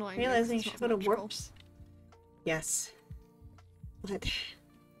 Is it annoying? Realizing I It's should not go to symmetrical? warps. Yes. But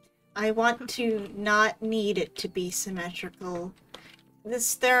I want to not need it to be symmetrical.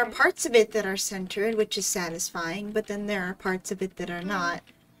 There are parts of it that are centered, which is satisfying, but then there are parts of it that are not.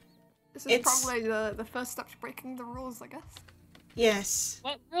 This is probably the first step to breaking the rules, I guess. Yes.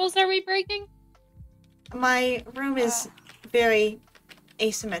 What rules are we breaking? My room is very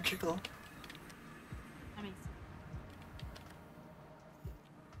asymmetrical. I mean,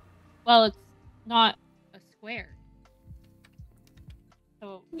 well, it's not a square.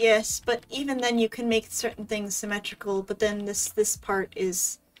 So Yes, but even then you can make certain things symmetrical, but then this part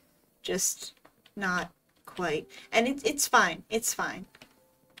is just not quite. And it's fine. It's fine.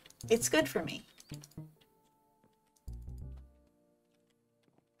 It's good for me.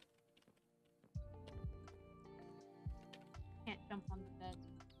 can't jump on the bed.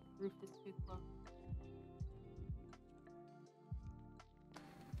 The roof is too close.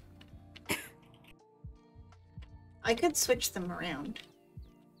 I could switch them around.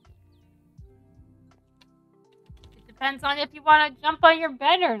 It depends on if you want to jump on your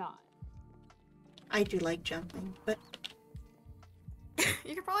bed or not. I do like jumping, but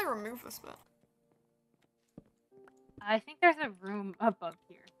You could probably remove this bit. I think there's a room above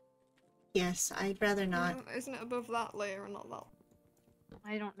here. yes, I'd rather not. Isn't it above that layer and not that?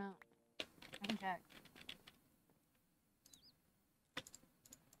 I don't know. I can check.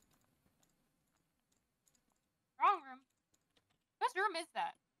 Wrong room. Whose room is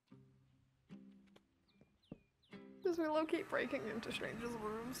that? Because we low keep breaking into strangers'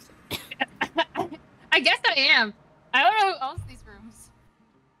 rooms. I guess I am. I don't know who owns these rooms.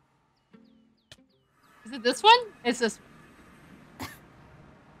 Is it this one? It's this one.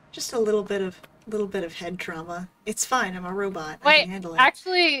 Just a little bit of head trauma. It's fine. I'm a robot. I Wait, can handle it.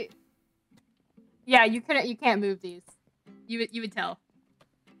 actually, yeah, you can't move these. You would tell.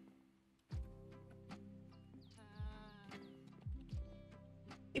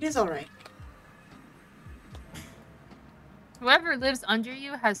 It is all right. Whoever lives under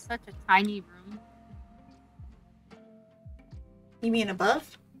you has such a tiny room. You mean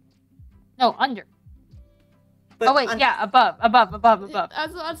above? No, under. But oh wait, yeah, above.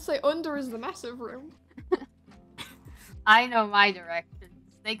 I'd say under is the massive room. I know my directions.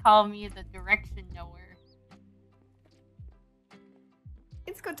 They call me the direction knower.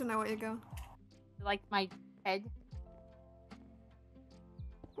 It's good to know where you go. Like my head.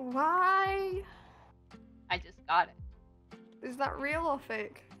 Why? I just got it. Is that real or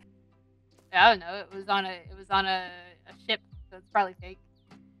fake? I don't know. It was on a ship, so it's probably fake.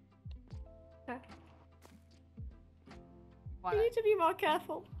 Okay. Why You not? need to be more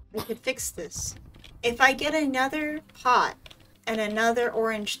careful. I could fix this. If I get another pot and another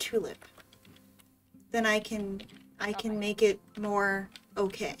orange tulip, then I can make it more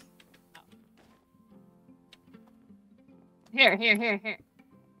okay. Here.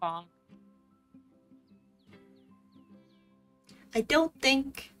 Bong. I don't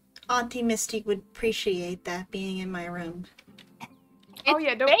think Auntie Misty would appreciate that being in my room. Oh It's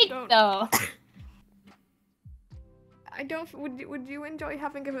yeah, fake don't. though. I don't. Would you enjoy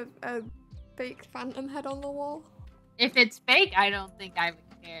having a fake phantom head on the wall? If it's fake, I don't think I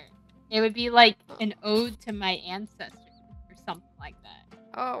would care. It would be like an ode to my ancestors or something like that.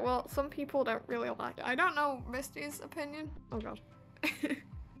 Oh well, some people don't really like it. I don't know Misty's opinion. Oh god.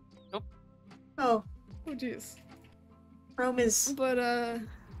 Oh, Oh jeez. Rome is But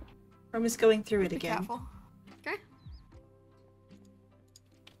going through it be again. careful. Okay.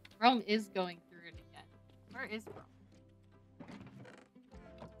 Rome is going through it again. Where is Rome?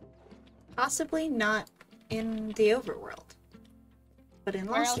 Possibly not in the overworld, but in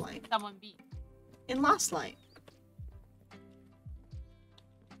Where Lost else Light. could someone be? In Lost Light.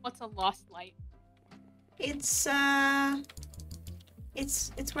 What's a lost light? It's where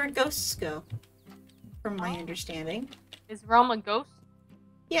ghosts go, from my understanding. Is Rome a ghost?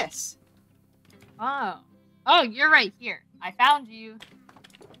 Yes. Oh. Oh, you're right here. I found you.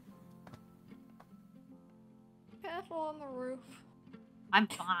 Careful on the roof. I'm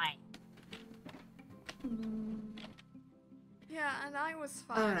fine. Yeah, and I was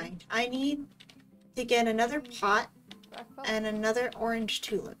fine. Alright. I need to get another pot and another orange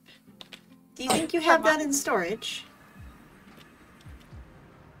tulip. Do you think you have that in storage?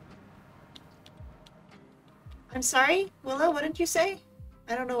 I'm sorry? Willow, what did you say?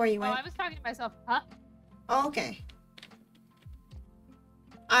 I don't know where you Oh, went. I was talking to myself. Huh? Oh, okay.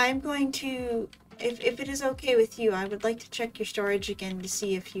 I'm going to... If it is okay with you, I would like to check your storage again to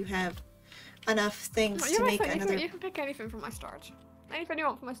see if you have enough things to make another... You can pick anything from my storage. Anything you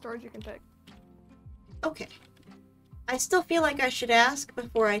want from my storage, you can take. Okay. I still feel like I should ask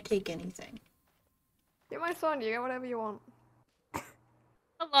before I take anything. Get my son, you get whatever you want.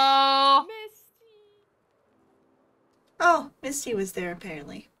 Hello. Oh, Misty was there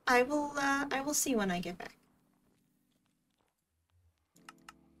apparently. I will see when I get back.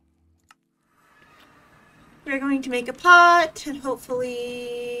 We're going to make a pot, and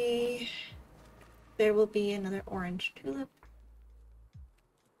hopefully there will be another orange tulip.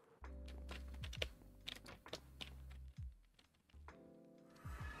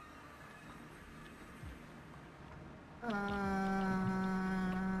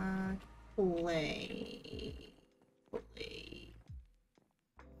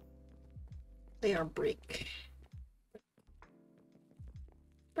 They are brick.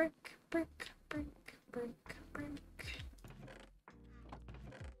 Brick.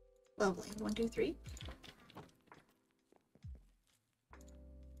 Lovely. 1, 2, 3.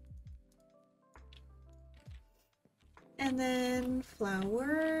 And then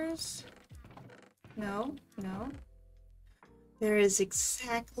flowers. No. There is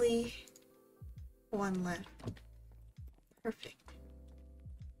exactly one left. Perfect.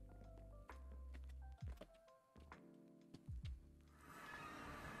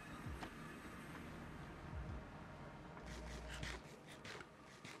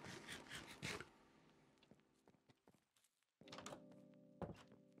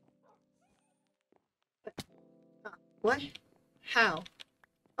 What? How?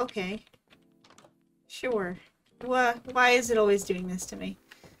 Okay. Sure. Why is it always doing this to me?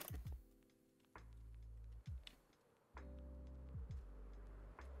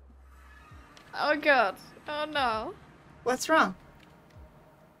 Oh god. Oh no. What's wrong?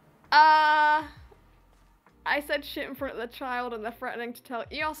 I said shit in front of the child and they're threatening to tell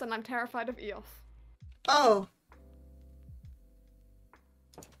Eos and I'm terrified of Eos. Oh.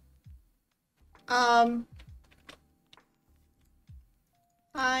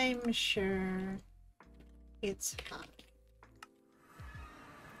 I'm sure it's fine.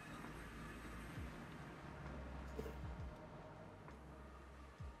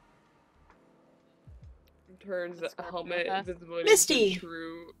 Turns helmet visibility Misty! to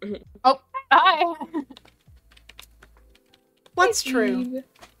true. Oh, hi. What's true?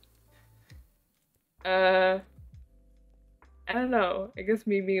 I don't know. I guess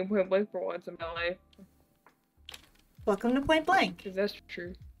me being point blank for once in my life. Welcome to Point Blank. Because that's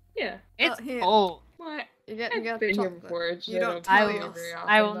true. Yeah. It's here. cold. What? You get I've been here chocolate. before. It's You don't I tell will, us. very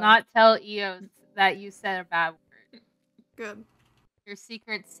I will often, not tell Eos that you said a bad word. Good. Your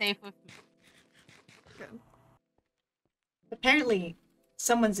secret's safe with me. Good. Apparently,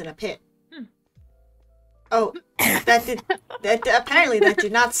 someone's in a pit. Hmm. Oh, apparently that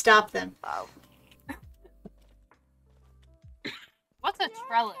did not stop them. Wow. What's a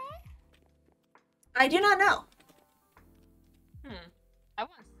trellis? I do not know. I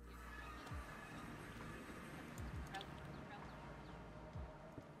want to see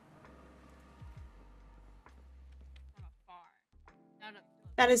from afar. Not up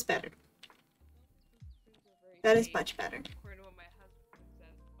close. That is better. That is much better. According to what my husband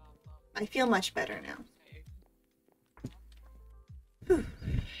says about I feel much better now. Whew.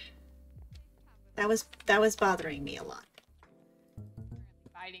 That was bothering me a lot.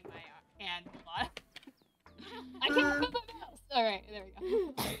 Biting my hand a lot. I can't feel the mouse. Alright, there we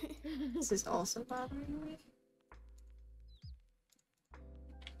go. This is also bothering me.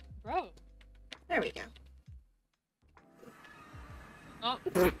 Bro. There we go. Oh.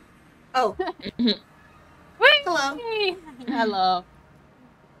 Oh, Whee! hello.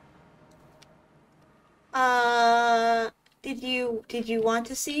 Hello. Did you want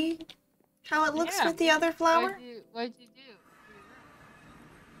to see how it looks Yeah. with the other flower? What'd you do?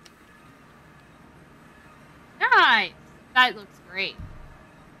 Nice! That looks great.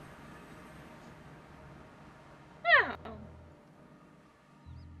 Wow.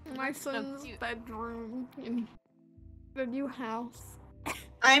 My So son's cute. bedroom in the new house.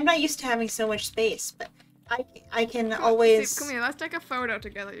 I am not used to having so much space, but I can Come on, always. Ceeb, come here, let's take a photo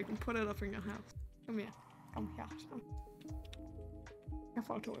together. You can put it up in your house. Come here. Come here. Take a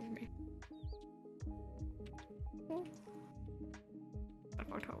photo with me. A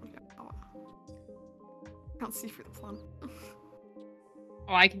photo with you. Oh. Can't see through the fun.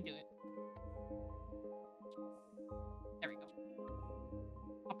 Oh, I can do it. There we go.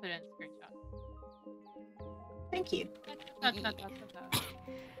 I'll put it in a screenshot. Thank you.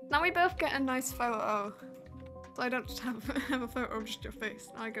 Now we both get a nice photo. So I don't just have a photo of just your face.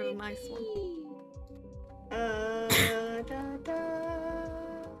 Now I get a nice one. Da, da, da,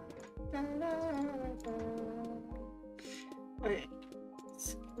 da, da. Okay.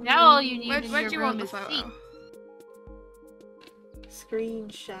 Now all you need Where, in where your do you want room the is photo? seats.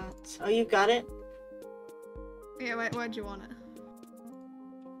 Screenshots. Oh, you got it? Yeah, where do you want it?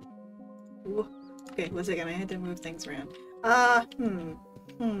 Ooh. Okay, one second. I had to move things around.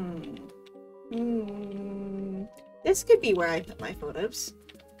 This could be where I put my photos.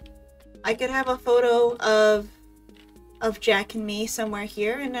 I could have a photo of Jack and me somewhere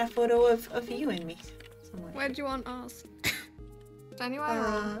here, and a photo of you and me somewhere. Where do you want us? Anywhere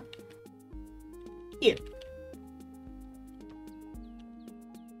or? Here.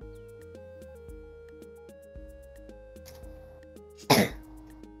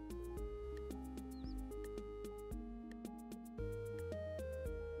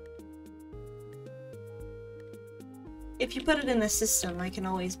 If you put it in the system, I can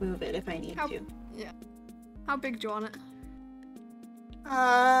always move it if I need to. Yeah. How big do you want it?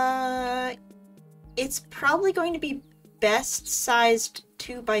 It's probably going to be best sized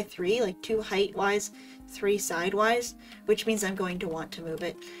 2x3, like 2 height-wise, 3 side-wise, which means I'm going to want to move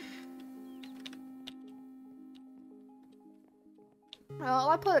it. Well,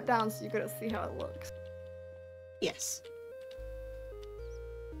 I put it down so you gotta see how it looks. Yes.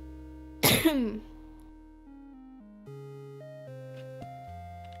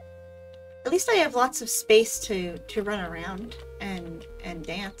 At least I have lots of space to run around and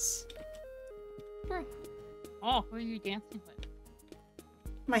dance. Sure. Oh, who are you dancing with?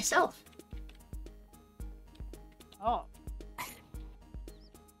 Myself. Oh.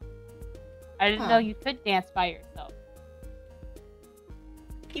 I didn't know you could dance by yourself.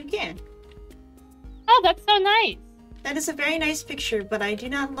 You can. Oh, that's so nice. That is a very nice picture, but I do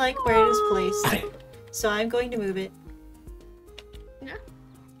not like where it is placed. So I'm going to move it. Yeah.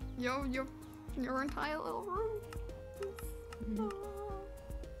 Your entire little room.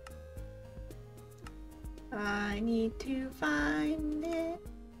 I need to find it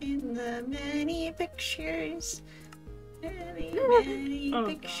in the many pictures. Many, many Oh,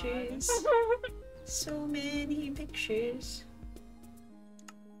 pictures. So many pictures.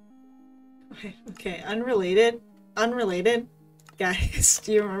 Okay, unrelated. Guys,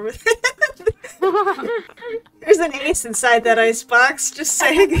 do you remember that? There's an ace inside that icebox, just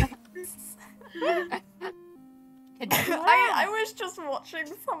saying. could do I was just watching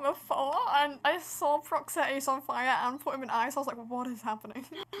from afar and I saw Proxet Ace on fire and put him in ice. I was like, what is happening?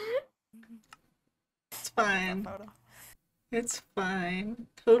 It's fine. Photo. It's fine.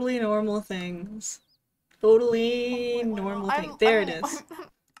 Totally normal things. Totally normal things. There it is.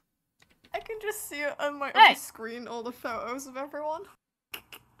 I can just see it on my Hey. other screen, all the photos of everyone.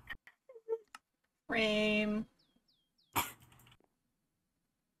 Frame.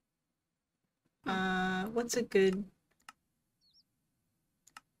 What's a good...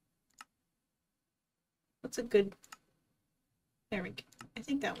 There we go. I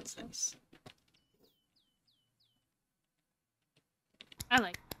think that one's nice. I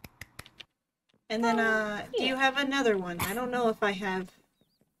like. And then, do you have another one? I don't know if I have...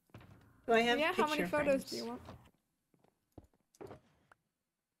 Do I have Yeah, picture how many photos frames? do you want?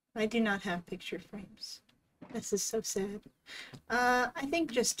 I do not have picture frames. This is so sad. I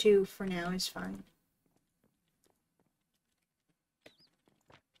think just 2 for now is fine.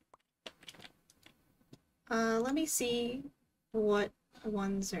 Let me see what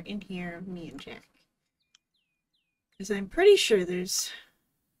ones are in here of me and Jack. Because I'm pretty sure there's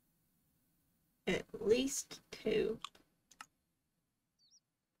at least 2.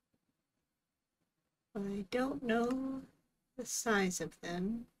 But I don't know the size of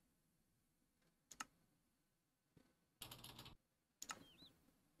them.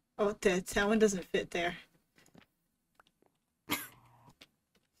 Oh, that one doesn't fit there.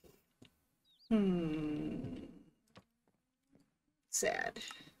 Sad.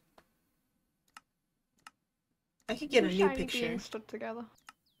 I could get a new picture. Beings stood together.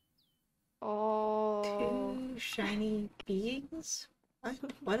 Oh. 2 shiny beings? What?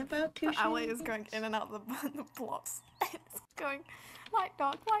 What about 2 The shiny alley is beings? going in and out of the blocks. It's going light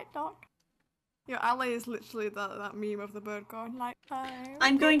dark, light dark. Your alley is literally that meme of the bird going light time.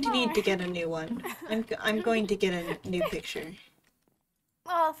 I'm going to need to get a new one. I'm going to get a new picture.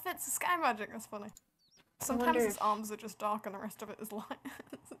 Oh, it fits the sky magic. That's funny. Sometimes wonder his if- arms are just dark and the rest of it is light.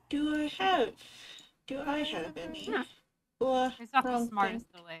 Do I have any? Oh, It's not the wrong smartest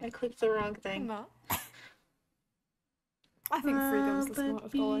thing. way. I clicked the wrong thing. No. I think freedom's the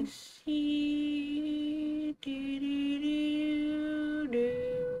smartest way.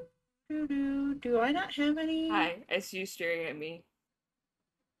 Do I not have any? Hi, I see you staring at me.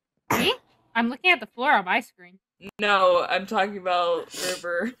 Me? I'm looking at the floor on my screen. No, I'm talking about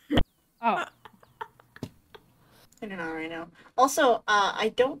River. Oh. I don't know right now. Also,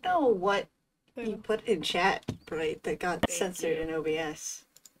 I don't know what you Freedom. put in chat, right, that got Thank censored you. in OBS.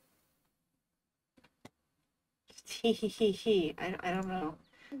 He. I don't know.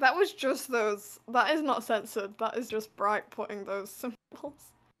 That was just those. That is not censored. That is just Bright putting those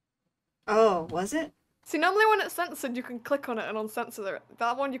symbols. Oh, was it? See, normally when it's censored, you can click on it and uncensor it.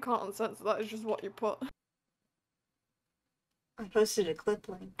 That one you can't uncensor. That is just what you put. I posted a clip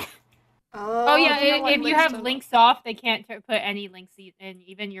link. Oh yeah, do you have, like, if you links have to- links off, they can't put any links in,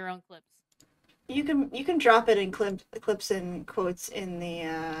 even your own clips. You can drop it in clips and quotes in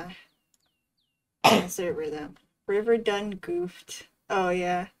the server though. River done goofed. Oh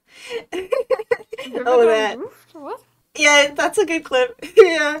yeah. Oh that. What? Yeah, that's a good clip.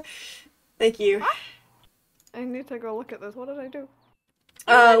 Yeah. Thank you. I need to go look at this. What did I do?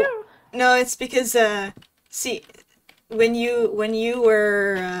 What did I do? No, it's because see, when you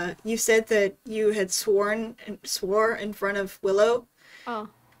were you said that you had swore in front of Willow, Oh.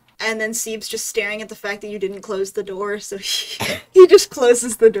 and then Ceeb's just staring at the fact that you didn't close the door, so he just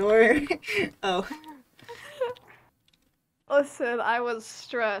closes the door. Oh. Listen, I was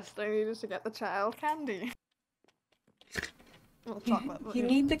stressed. I needed to get the child candy. Well, chocolate, but You yeah.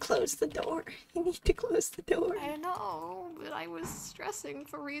 need to close the door. You need to close the door. I know, but I was stressing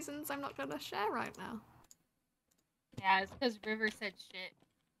for reasons I'm not gonna share right now. Yeah, it's because River said shit.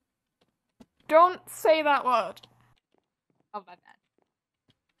 Don't say that word. Oh my bad.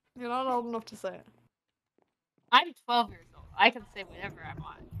 You're not old enough to say it. I'm 12 years old. I can say whatever I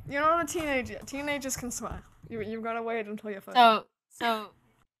want. You're not a teenager. Teenagers can swear. You've gotta wait until you're 30. So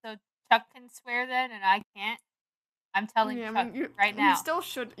Chuck can swear then, and I can't. I'm telling Yeah, I Chuck mean, right now. You still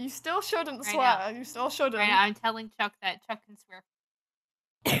shouldn't Right swear. now. You still shouldn't. Right now, I'm telling Chuck that Chuck can swear.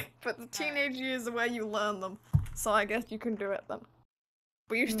 But the teenage years are where you learn them. So I guess you can do it then.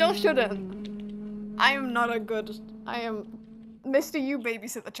 But you still shouldn't. I am not a good. I am. Mr. You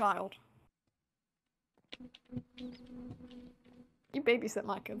babysit the child. You babysit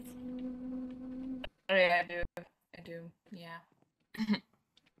my kids. Oh yeah, I do. Yeah.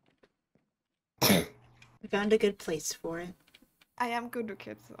 We found a good place for it. I am good with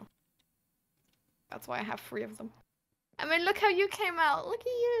kids though. That's why I have 3 of them. I mean, look how you came out. Look at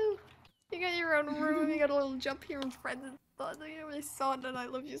you. You got your own room, you got a little jump here with friends and stuff. You're really solid and I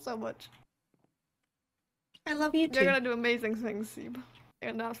love you so much. I love you too. You're gonna do amazing things, Ceeb.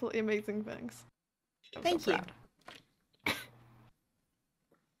 You're gonna do absolutely amazing things. I'm Thank so you. proud.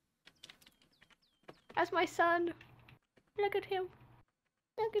 That's my son. Look at him.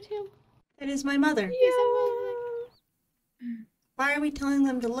 Look at him. It is my mother. He's amazing. Why are we telling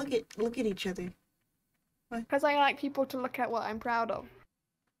them to look at each other? Because I like people to look at what I'm proud of.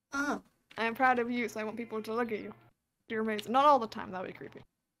 Oh, I'm proud of you, so I want people to look at you. You're amazing. Not all the time, that would be creepy.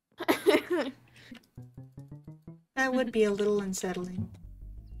 that would be a little unsettling.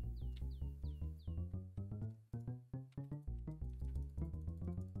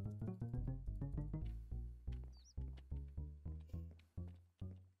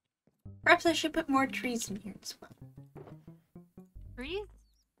 Perhaps I should put more trees in here as well. Trees?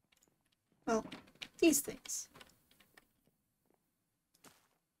 Well, these things.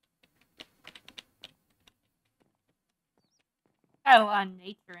 Got a lot of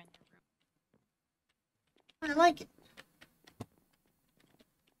nature in the room. I like it.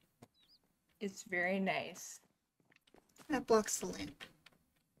 It's very nice. That blocks the lamp.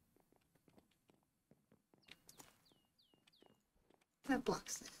 That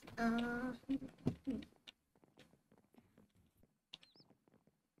blocks that.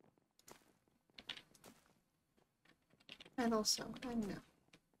 And also, I know.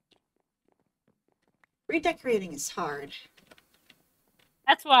 Redecorating is hard.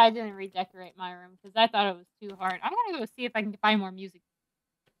 That's why I didn't redecorate my room, because I thought it was too hard. I'm gonna go see if I can find more music.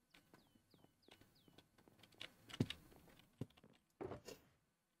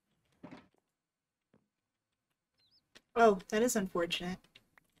 Oh, that is unfortunate.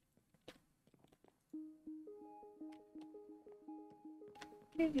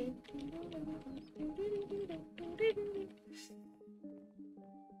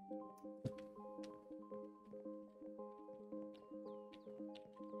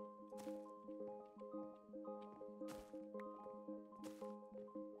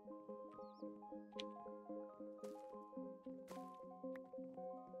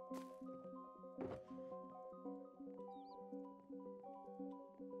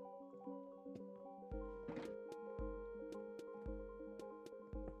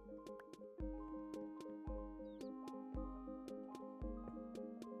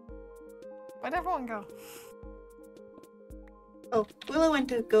 Where'd everyone go? Oh, Willow went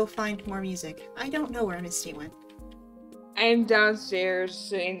to go find more music. I don't know where Misty went. I'm downstairs,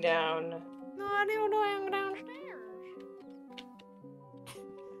 sitting down. No, I don't know I'm downstairs.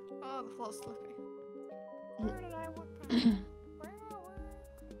 Oh, the floor's slippy. Where did I walk past? Where are we?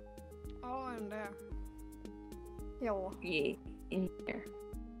 Oh, in there. Yo, Yeah, in here.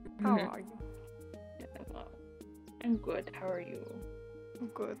 how are you? I'm good. How are you? I'm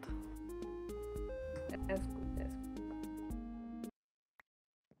good. That's good. That's good.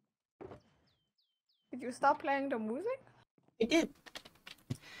 Did you stop playing the music? I did.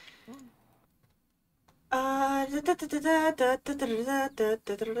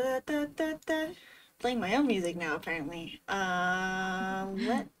 Playing my own music now, apparently.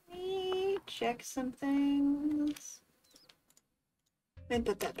 Let me check some things. And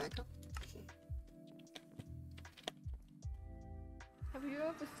put that back up. Have you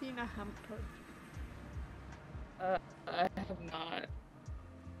ever seen a hamster? I have not.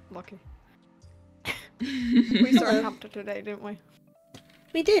 Lucky. We saw a hamster today, didn't we?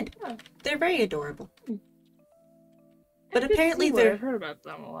 We did. Oh. They're very adorable. But I did apparently see one. they're I've heard about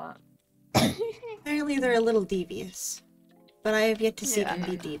them a lot. apparently they're a little devious. But I have yet to see them Yeah.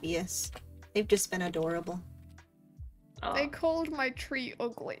 be devious. They've just been adorable. Oh. They called my tree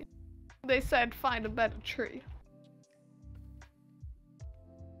ugly. They said find a better tree.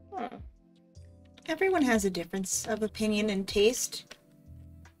 Huh. Everyone has a difference of opinion and taste.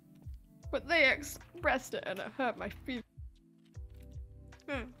 But they expressed it and it hurt my feelings.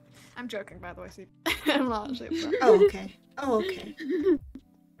 I'm joking, by the way, see. I'm not actually upset. Oh, okay. Oh, okay.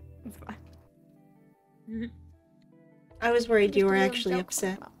 It's fine. I was worried you Just were a little actually joke.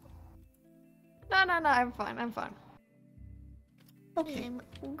 upset. No, I'm fine, I'm fine. Okay.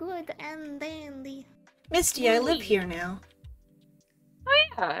 I'm good and dandy. Misty, I live here now. Oh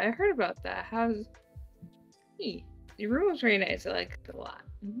yeah, I heard about that. How's he? Your room was very nice. I liked it a lot.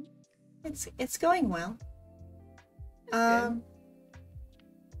 Mm-hmm. It's going well. That's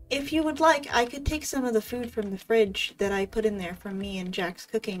If you would like, I could take some of the food from the fridge that I put in there from me and Jack's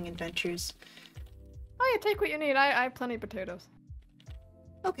cooking adventures. Oh yeah, take what you need. I have plenty of potatoes.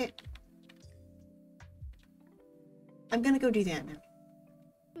 Okay. I'm gonna go do that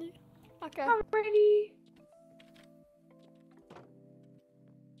now. Okay. Alrighty.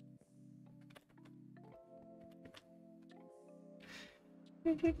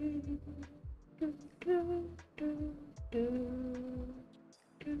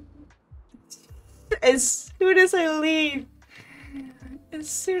 As soon as I leave. As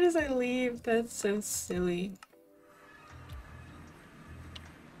soon as I leave, that's so silly.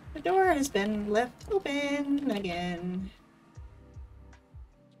 The door has been left open again.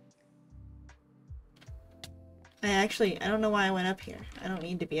 I don't know why I went up here. I don't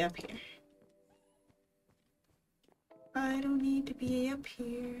need to be up here. I don't need to be up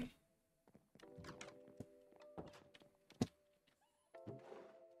here.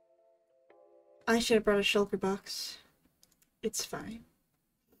 I should have brought a shulker box. It's fine.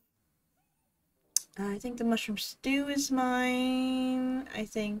 I think the mushroom stew is mine. I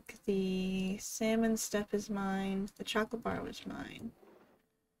think the salmon stuff is mine. The chocolate bar was mine.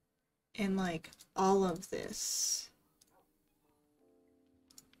 And like all of this.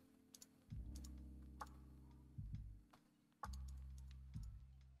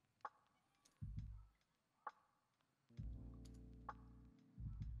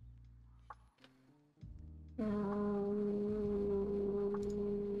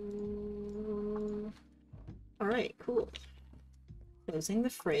 Alright, cool. Closing the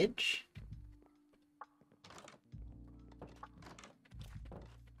fridge.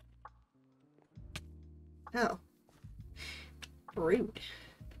 Oh. Rude.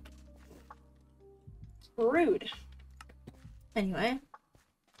 Rude. Anyway.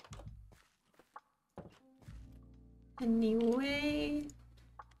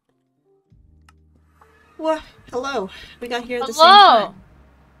 What? Hello. We got here at the same Hello! time.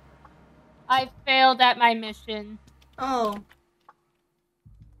 I failed at my mission. Oh.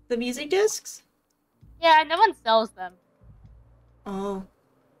 The music discs? Yeah, no one sells them. Oh.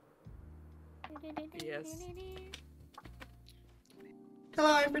 Yes. Hello,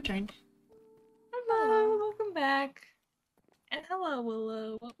 I've returned. Hello, welcome back. And hello,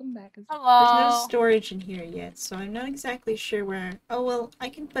 Willow. Welcome back. There's no Hello. storage in here yet, so I'm not exactly sure where. Oh well, I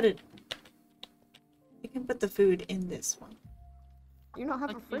can put it. I can put the food in this one. You not have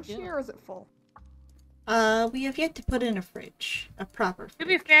What a do you fridge do? here, or is it full? We have yet to put in a fridge, a proper To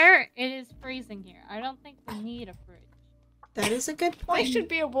be fridge. fair, it is freezing here. I don't think we need a fridge. That is a good It point. should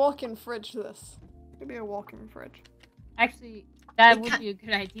be a walk-in fridge. This should be a walk-in fridge. Actually, that It would ca- be a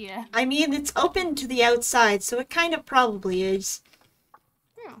good idea. I mean, it's open to the outside, so it kind of probably is.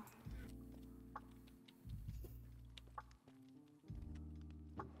 Yeah.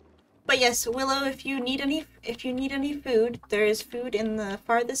 But yes, Willow, if you need any food, there is food in the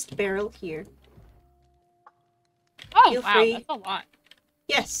farthest barrel here. Oh, Feel wow, free. that's a lot.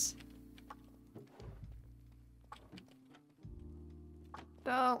 Yes.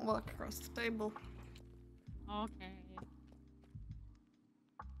 Don't walk across the table. Okay.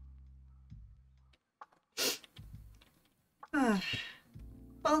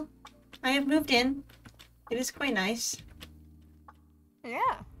 Well, I have moved in. It is quite nice.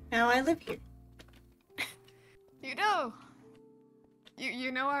 Yeah, Now I live here. you do.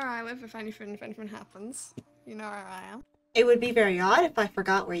 You know where I live if anything happens. You know where I am. It would be very odd if I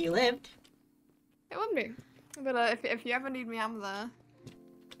forgot where you lived. It wouldn't be. But if you ever need me, I'm there.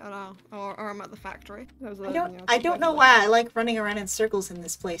 I don't know. Or I'm at the factory. Those are, I don't know why I like running around in circles in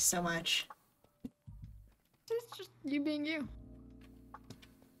this place so much. It's just you being you.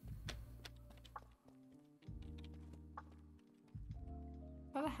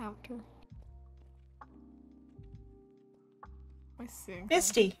 What a hamster. I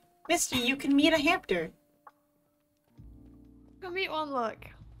see. Misty, you can meet a hamster. Go meet one, look.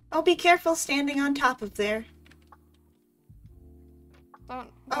 Oh, be careful standing on top of there. Don't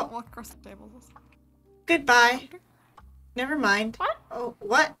Oh. walk across the table. Goodbye. Never mind. What? Oh,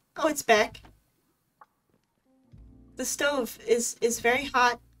 what? Oh, it's back. The stove is very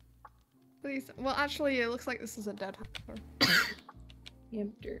hot. Please. Well, actually, it looks like this is a dead hamster.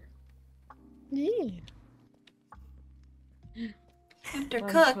 Hamster. Yeah. Hamster Let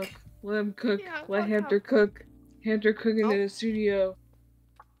 'em cook. Let him cook. Yeah, Let fuck Hamster up. cook. Hamster cooking Oh. in the studio.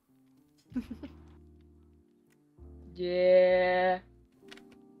 Yeah.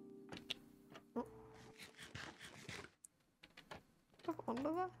 Stuff under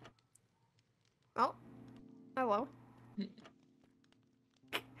there? Oh. Hello. Did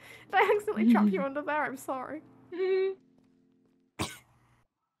I accidentally trap you under there? I'm sorry.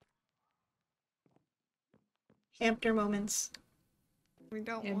 Hamster moments. We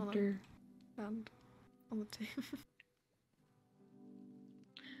don't want to Hamster. stand on the table.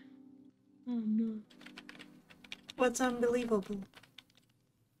 Oh no. What's unbelievable?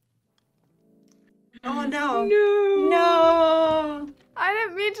 Oh no. No. No. I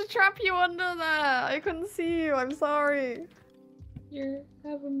didn't mean to trap you under there. I couldn't see you. I'm sorry. You're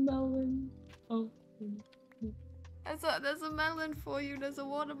have a melon. Oh, There's a melon for you. There's a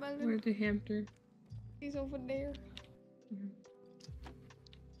watermelon. where's the hamster? He's over there. Mhm.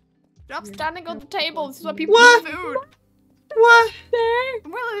 Stop Yeah. standing on the table. This is where people What? eat food. What?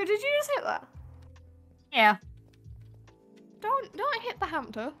 Willow, did you just hit that? Yeah. Don't hit the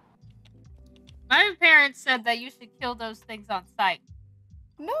hamster. My parents said that you should kill those things on sight.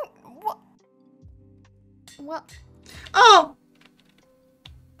 No. What? What? Oh!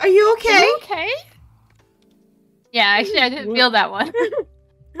 Are you okay? Are you okay? Yeah, actually, I didn't What? feel that one.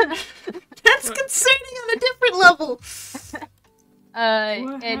 That's concerning on a different level.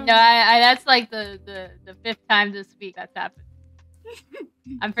 What and no, I that's like the fifth time this week that's happened.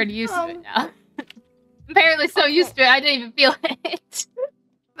 I'm pretty used to it now. Apparently so used to it, I didn't even feel it.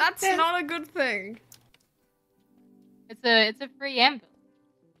 That's not a good thing. It's a free ambulance.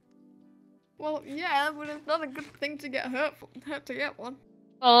 Well, yeah, but it's not a good thing to get hurt to get one.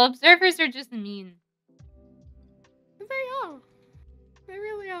 Well, observers are just mean. They are. They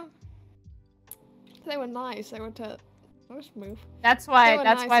really are. If they were nice, they would just move. That's They why were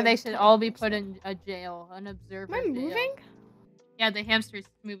that's nice why and they should tough all be and put stuff. in a jail, an observer Am I jail. moving? Yeah, the hamster's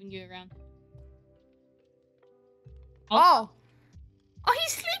moving you around. Oh. Oh,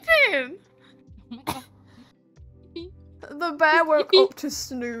 he's sleeping! Oh my god. The bear woke up to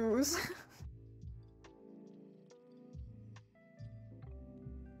snooze.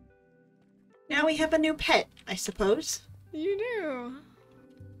 Now we have a new pet, I suppose. You do.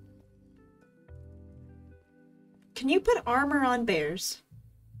 Can you put armor on bears?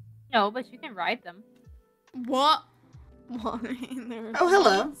 No, but you can ride them. What? What? Oh,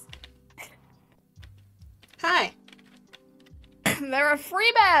 hello. Hi. There are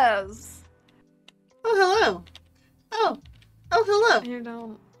free bears! Oh, hello. Oh. Oh, hello. You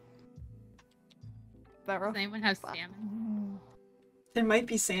don't. There are. Does anyone have salmon? There might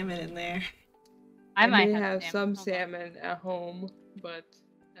be salmon in there. I might may have some Hold on. salmon at home, but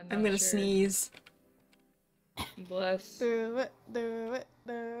I'm I'm not gonna sure. sneeze. Bless. Do it, do it,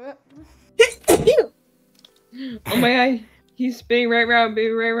 do Ew. Oh my god, he's spinning right round,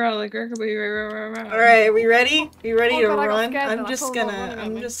 baby, right round, like Record Baby, right round. All right, are we ready? We ready Oh to god, I got run? scared then. I'm I just told them gonna. running at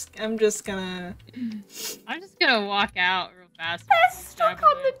I'm me. just. I'm just gonna. I'm just gonna walk out real fast. They're stuck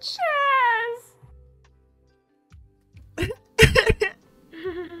on the chairs!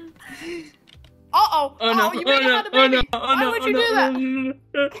 Uh-oh! Oh no! You Oh made no! another Oh no! baby! Oh Why no! would Oh you no! do that?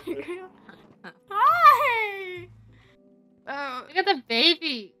 No! Hi! Look at the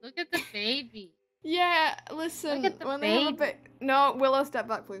baby. Look at the baby. Yeah, listen, Look at the when they have a baby. No, Willow, step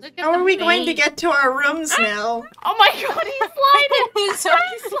back, please. Look at How the are we going to baby. get to our rooms now? Oh my god, he's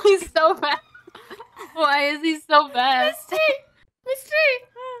sliding! he's so bad. Why is he so bad? Misty! Misty!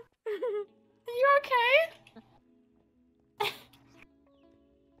 Are you okay?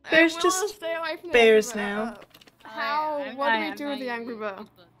 There's Willow, just stay away from the bears angry bear. now. How? I'm What do not- we I'm do not with the angry using bear? it.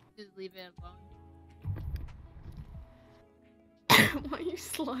 Just leave it alone. Why are you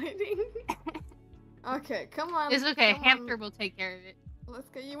sliding? Okay, come on. It's okay. come Hamster on. will take care of it. Let's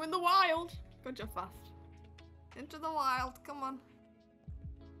get you in the wild. Good job, fast. Into the wild. Come on.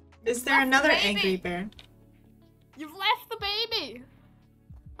 Is there Left the another baby. angry bear? You've left the baby.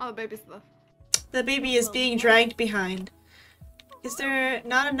 Oh, the baby's there. The baby is being dragged behind. Is there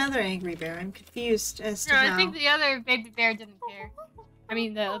not another angry bear? I'm confused as to No, how. I think the other baby bear didn't care. I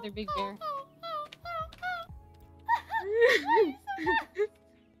mean, the other big bear.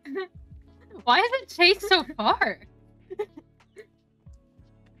 Why is it chased so far?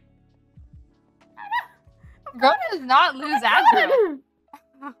 Ro does not lose aggro.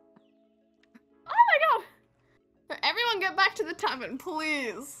 Oh my god! Everyone get back to the tavern,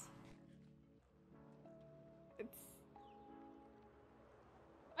 please. It's...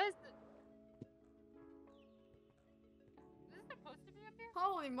 What is this? Is this supposed to be up here?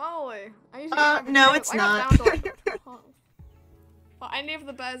 Holy moly. I usually No, it's I got not. down to like... Are any of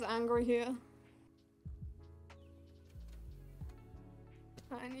the bears angry here?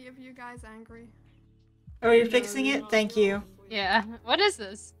 Are any of you guys angry? Oh, you're fixing it? Thank you. Yeah. What is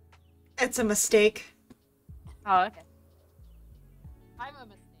this? It's a mistake. Oh, okay. I'm a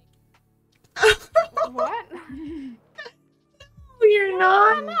mistake. What? No, you're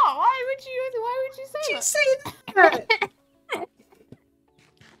not. No, why would you say Did you that? say that?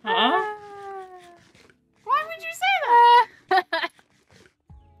 Huh? Why would you say that?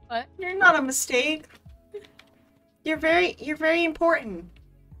 What? You're not a mistake. You're very important.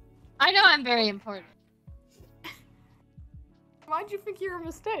 I know I'm very important. Why'd you think you were a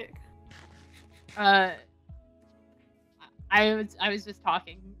mistake? I was just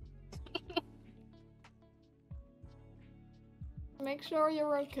talking. Make sure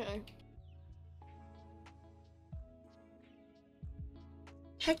you're okay.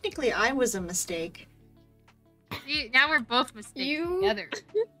 Technically, I was a mistake. See, now we're both mistakes You- together.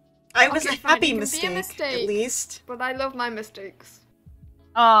 I was Okay, a fine, happy you can be a mistake, at mistake. least. But I love my mistakes.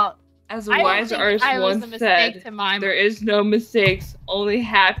 As a I don't wise think artist I was a once mistake said, to mime. there is no mistakes, only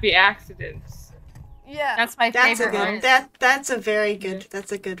happy accidents. Yeah. That's my That's a favorite good. artist. That's a very good.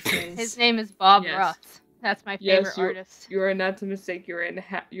 That's a good phrase. His name is Bob Yes. Ross. That's my Yes, favorite artist. You are not a mistake, you're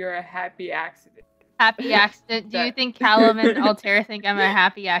a happy accident. Happy accident. Do you That- think Callum and Altair think I'm a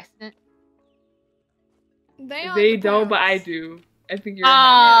happy accident? They, aren't They your don't, but I parents. do. I think you're a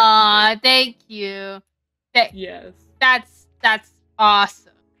happy Aw, thank you. That, accident. that's awesome.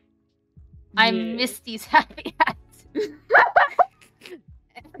 Yes. I'm Misty's happy accident.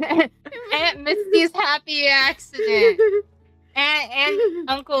 Aunt Misty's happy accident. And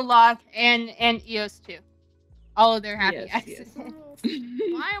Uncle Locke and Eos too. All of their happy Yes, accidents.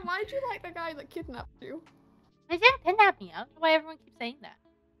 Why'd you like the guy that kidnapped you? They didn't kidnap me. I don't know why everyone keeps saying that.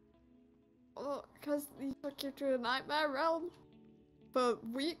 Oh, because he took you to a nightmare realm for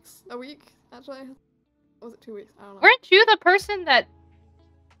weeks. A week, actually. Or was it 2 weeks? I don't know. Weren't you the person that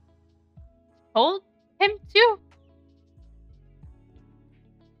told him to?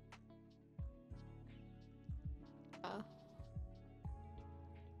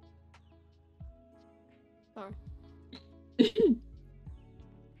 Sorry.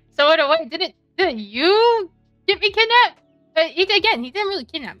 So wait, didn't you get me kidnapped? He didn't really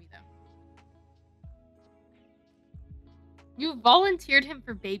kidnap me though. You volunteered him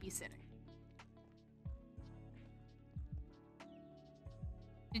for babysitting.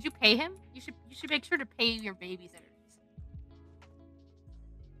 Did you pay him? You should make sure to pay your babysitters.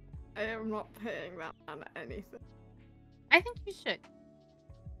 I am not paying that man anything. I think you should.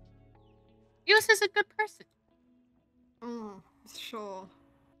 Eos is a good person. Sure.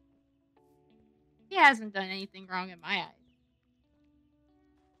 He hasn't done anything wrong in my eyes.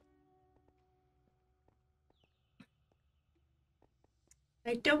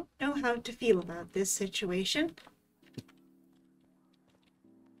 I don't know how to feel about this situation.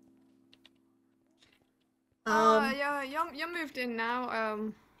 Yeah, you're moved in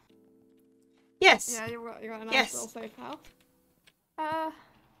now. Yes. Yeah, you got a nice Yes. little safe house.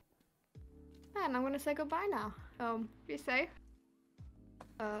 And I'm gonna say goodbye now. Be safe.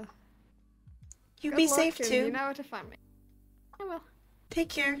 You Good be luck, safe and too. You know where to find me. I will. Take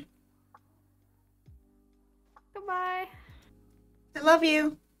care. Goodbye. I love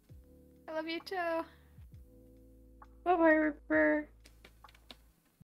you. I love you too. Bye-bye, Ripper.